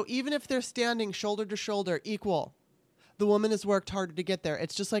 So even if they're standing shoulder to shoulder equal, the woman has worked harder to get there.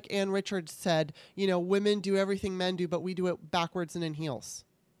 It's just like Ann Richards said, women do everything men do, but we do it backwards and in heels.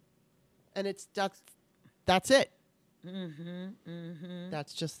 And that's it.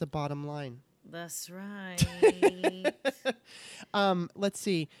 That's just the bottom line. That's right. Let's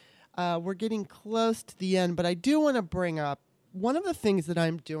see. We're getting close to the end, but I do want to bring up one of the things that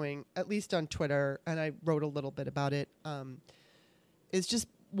I'm doing, at least on Twitter, and I wrote a little bit about it, is just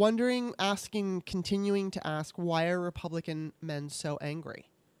continuing to ask, why are Republican men so angry?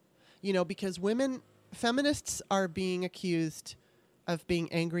 Because feminists are being accused of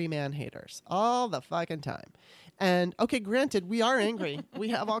being angry man haters all the fucking time. And okay, granted, we are angry. We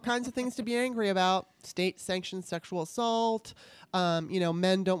have all kinds of things to be angry about. State-sanctioned sexual assault.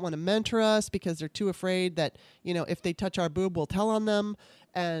 Men don't want to mentor us because they're too afraid that, if they touch our boob, we'll tell on them.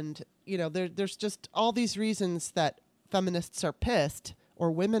 And, there's just all these reasons that feminists are pissed,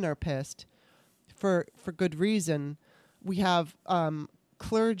 or women are pissed, for good reason. We have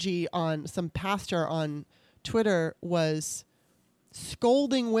clergy some pastor on Twitter was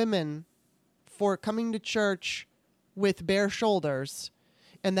scolding women for coming to church with bare shoulders,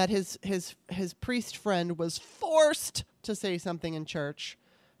 and that his priest friend was forced to say something in church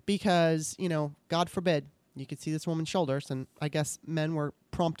because, God forbid, you could see this woman's shoulders, and I guess men were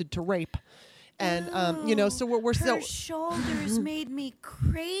prompted to rape. And, so we're her shoulders made me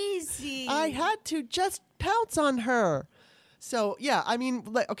crazy. I had to just pounce on her. So, yeah, I mean,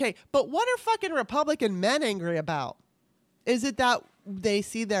 okay, but what are fucking Republican men angry about? Is it that they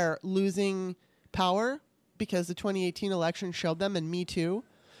see they're losing power because the 2018 election showed them, and Me Too?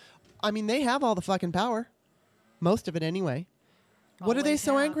 I mean, they have all the fucking power. Most of it anyway. What are they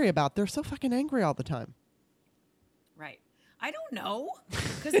so angry about? They're so fucking angry all the time. Right. I don't know.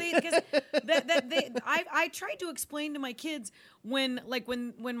 Because I tried to explain to my kids when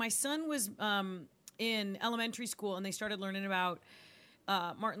my son was in elementary school and they started learning about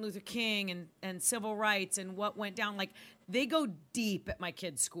Martin Luther King and civil rights and what went down. Like, they go deep at my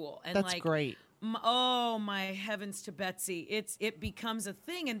kids' school. And that's great. My heavens to Betsy. It becomes a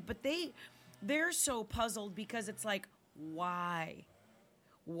thing. But they're so puzzled because it's like, why?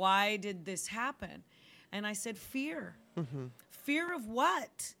 Why did this happen? And I said, fear. Mm-hmm. Fear of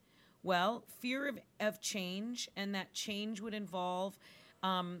what? Well, fear of change, and that change would involve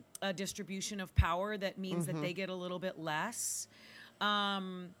a distribution of power that means that they get a little bit less.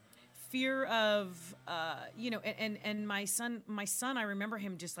 Fear of, and my son, I remember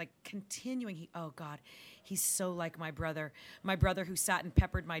him just like continuing. Oh God, he's so like my brother who sat and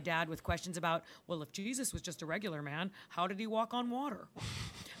peppered my dad with questions about, well, if Jesus was just a regular man, how did he walk on water?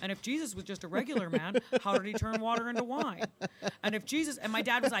 And if Jesus was just a regular man, how did he turn water into wine? And if Jesus, and my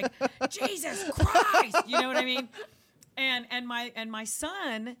dad was like, Jesus Christ, you know what I mean? And my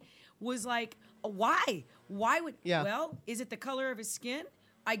son was like, why? Why would, well, is it the color of his skin?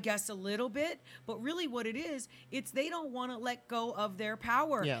 I guess a little bit, but really what it is, it's they don't want to let go of their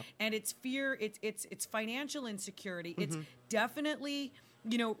power. Yeah. And it's fear, it's financial insecurity. It's definitely,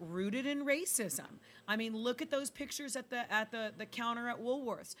 you know, rooted in racism. I mean, look at those pictures at the counter at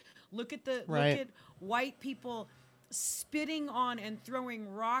Woolworths. Look at look at white people spitting on and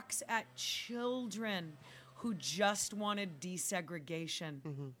throwing rocks at children who just wanted desegregation.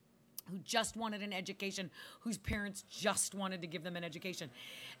 Who just wanted an education, whose parents just wanted to give them an education.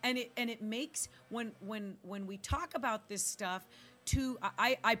 And it makes, when we talk about this stuff,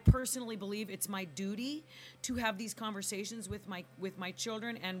 I personally believe it's my duty to have these conversations with my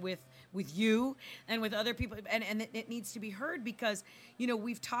children and with you and with other people, and it needs to be heard, because, you know,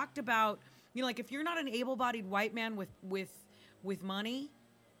 we've talked about, you know, like, if you're not an able-bodied white man with money,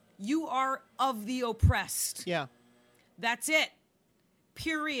 you are of the oppressed. Yeah. That's it.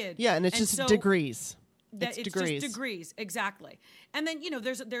 Period. Yeah, and it's just degrees. It's just degrees, exactly. And then, you know,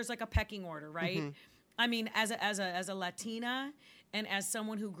 there's like a pecking order, right? I mean, as a Latina, and as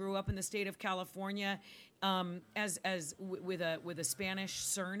someone who grew up in the state of California, with a Spanish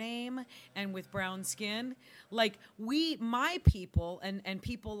surname and with brown skin, like, my people and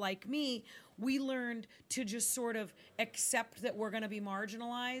people like me, we learned to just sort of accept that we're going to be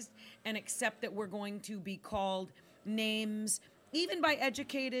marginalized and accept that we're going to be called names, even by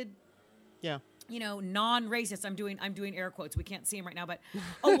educated, you know, non-racist. I'm doing air quotes. We can't see them right now, but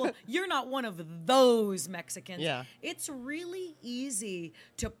well, you're not one of those Mexicans. Yeah. It's really easy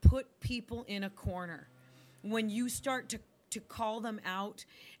to put people in a corner when you start to call them out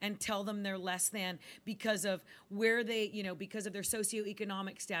and tell them they're less than because of where they, you know, because of their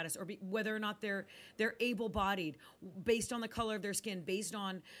socioeconomic status, or whether or not they're able-bodied, based on the color of their skin, based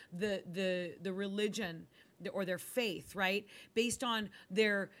on the religion or their faith, right? Based on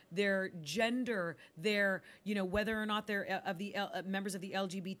their gender, their, you know, whether or not they're of the members of the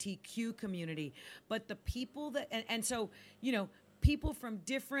LGBTQ community. But the people that, and so, you know, people from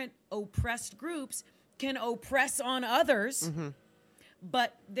different oppressed groups can oppress on others.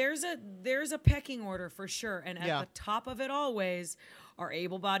 But there's a pecking order for sure. And at the top of it always are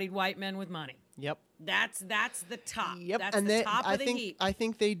able-bodied white men with money. Yep. That's the top. Yep. That's and the top of the heat. I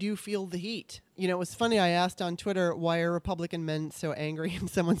think they do feel the heat. You know, it was funny. I asked on Twitter, why are Republican men so angry? And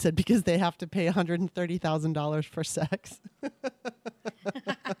someone said, because they have to pay $130,000 for sex.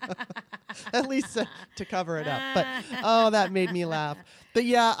 At least to cover it up. But, oh, that made me laugh. But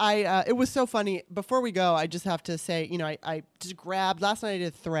yeah, it was so funny. Before we go, I just have to say, you know, I just grabbed, last night I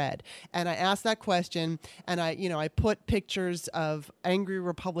did a thread, and I asked that question, and I put pictures of angry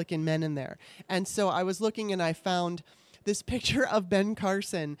Republican men in there. And so I was looking, and I found this picture of Ben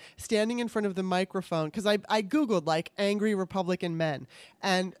Carson standing in front of the microphone, because I Googled, like, angry Republican men.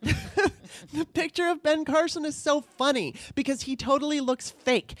 And the picture of Ben Carson is so funny because he totally looks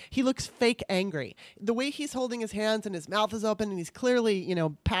fake. He looks fake angry. The way he's holding his hands and his mouth is open and he's clearly, you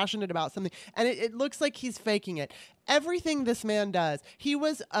know, passionate about something. And it looks like he's faking it. Everything this man does, he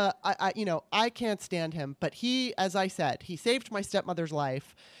was, I can't stand him, but he, as I said, he saved my stepmother's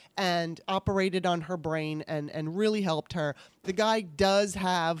life and operated on her brain and really helped her. The guy does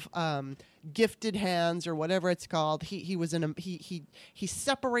have gifted hands, or whatever it's called. He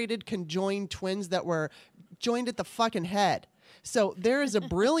separated conjoined twins that were joined at the fucking head. So there is a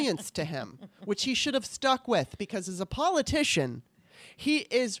brilliance to him, which he should have stuck with, because as a politician, he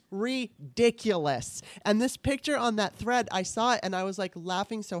is ridiculous. And this picture on that thread, I saw it and I was like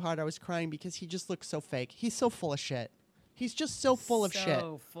laughing so hard I was crying, because he just looks so fake. He's so full of shit. He's just so full of shit.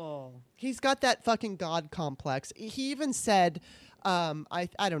 So full. He's got that fucking God complex. He even said, I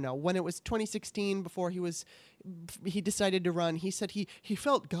don't know, when it was 2016, before he decided to run, he said he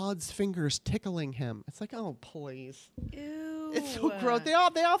felt God's fingers tickling him. It's like, oh, please. Ew. It's so gross. They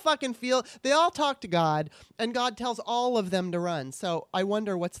all fucking they all talk to God, and God tells all of them to run. So I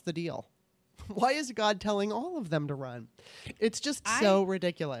wonder, what's the deal? Why is God telling all of them to run? It's just so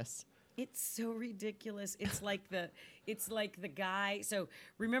ridiculous. It's so ridiculous. It's like the guy. So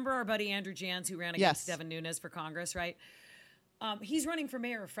remember our buddy Andrew Jans, who ran against Devin Nunes for Congress, right? He's running for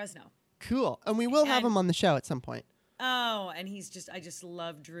mayor of Fresno. Cool. And we will have him on the show at some point. Oh, and I just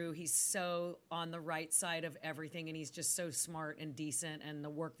love Drew. He's so on the right side of everything, and he's just so smart and decent, and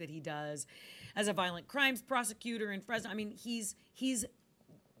the work that he does as a violent crimes prosecutor in Fresno. I mean, he's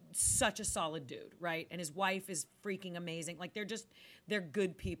such a solid dude, right? And his wife is freaking amazing. Like they're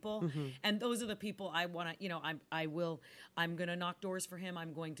good people. And those are the people I want to, I'm going to knock doors for him.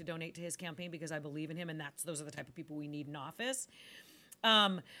 I'm going to donate to his campaign because I believe in him. And those are the type of people we need in office.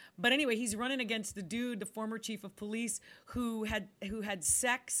 But anyway, he's running against the former chief of police who had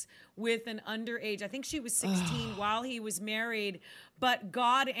sex with an underage. I think she was 16 while he was married, but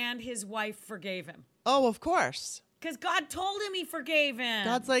God and his wife forgave him. Oh, of course. Because God told him he forgave him.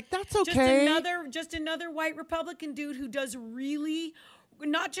 God's like, that's okay. Just another white Republican dude who does really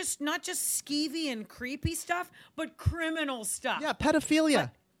not just skeevy and creepy stuff, but criminal stuff. Yeah,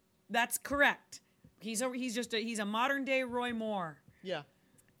 pedophilia. That's correct. He's a modern day Roy Moore. Yeah.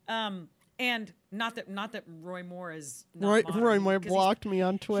 And not that Roy Moore is not modern, Roy Moore blocked me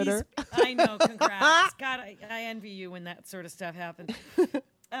on Twitter. I know. Congrats. God, I envy you when that sort of stuff happens.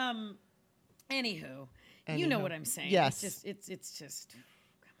 Anywho, you know what I'm saying. Yes. It's just,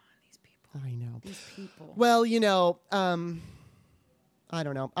 come on, these people. I know. These people. Well, I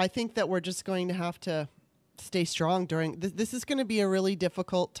don't know. I think that we're just going to have to stay strong during this is going to be a really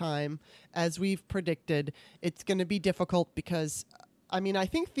difficult time, as we've predicted. It's going to be difficult because, I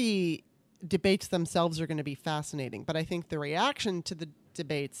think the debates themselves are going to be fascinating, but I think the reaction to the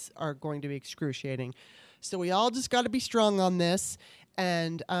debates are going to be excruciating. So we all just got to be strong on this.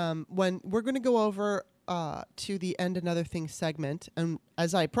 And when we're going to go over to the End Another Thing segment, and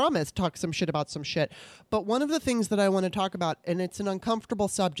as I promised, talk some shit about some shit. But one of the things that I want to talk about, and it's an uncomfortable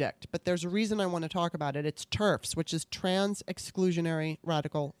subject, but there's a reason I want to talk about it. It's TERFs, which is Trans Exclusionary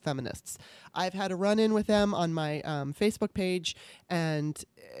Radical Feminists. I've had a run-in with them on my Facebook page, and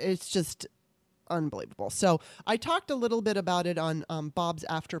it's just unbelievable. So I talked a little bit about it on Bob's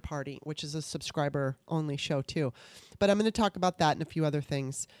After Party, which is a subscriber-only show too. But I'm going to talk about that and a few other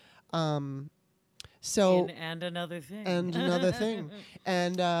things. And another thing. And another thing.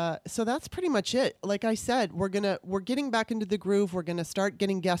 And so that's pretty much it. Like I said, we're getting back into the groove. We're going to start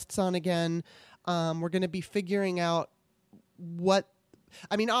getting guests on again. We're going to be figuring out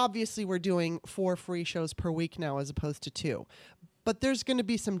obviously we're doing 4 free shows per week now as opposed to 2. But there's going to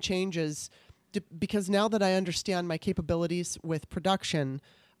be some changes because now that I understand my capabilities with production,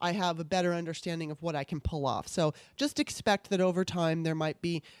 I have a better understanding of what I can pull off. So just expect that over time there might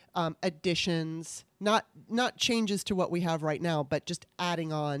be additions, not changes to what we have right now, but just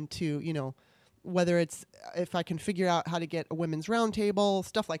adding on to, whether it's if I can figure out how to get a women's roundtable,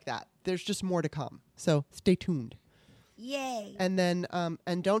 stuff like that. There's just more to come. So stay tuned. Yay. And then,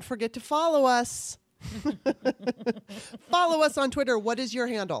 and don't forget to follow us. Follow us on Twitter. What is your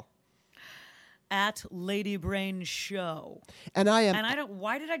handle? At Lady Brain Show. And I am. And I don't.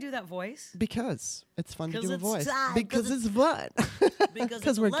 Why did I do that voice? Because it's fun to do a voice. Time, because it's fun.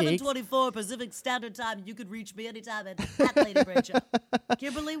 Because we're it's 11:24 Pacific Standard Time. You could reach me anytime at Lady Brain Show.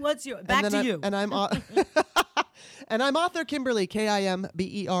 Kimberly, what's your back to you? And I'm and I'm author Kimberly, Kimberley.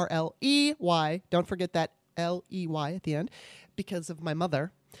 Don't forget that Ley at the end, because of my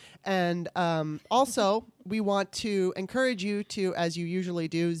mother. And also, we want to encourage you to, as you usually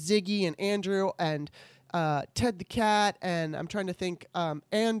do, Ziggy and Andrew and Ted the Cat, and I'm trying to think,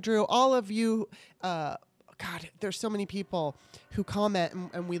 Andrew, all of you, God, there's so many people who comment,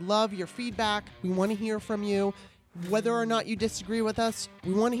 and we love your feedback. We want to hear from you. Whether or not you disagree with us,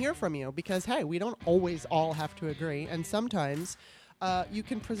 we want to hear from you because, hey, we don't always all have to agree, and sometimes you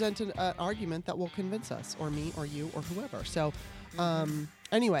can present an argument that will convince us, or me, or you, or whoever. So,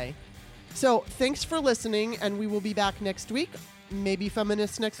 anyway, so thanks for listening, and we will be back next week. Maybe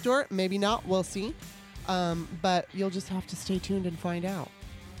Feminists Next Door, maybe not. We'll see. But you'll just have to stay tuned and find out.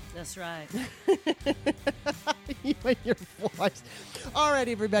 That's right. You and your voice. All right,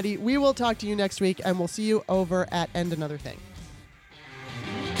 everybody. We will talk to you next week, and we'll see you over at End Another Thing.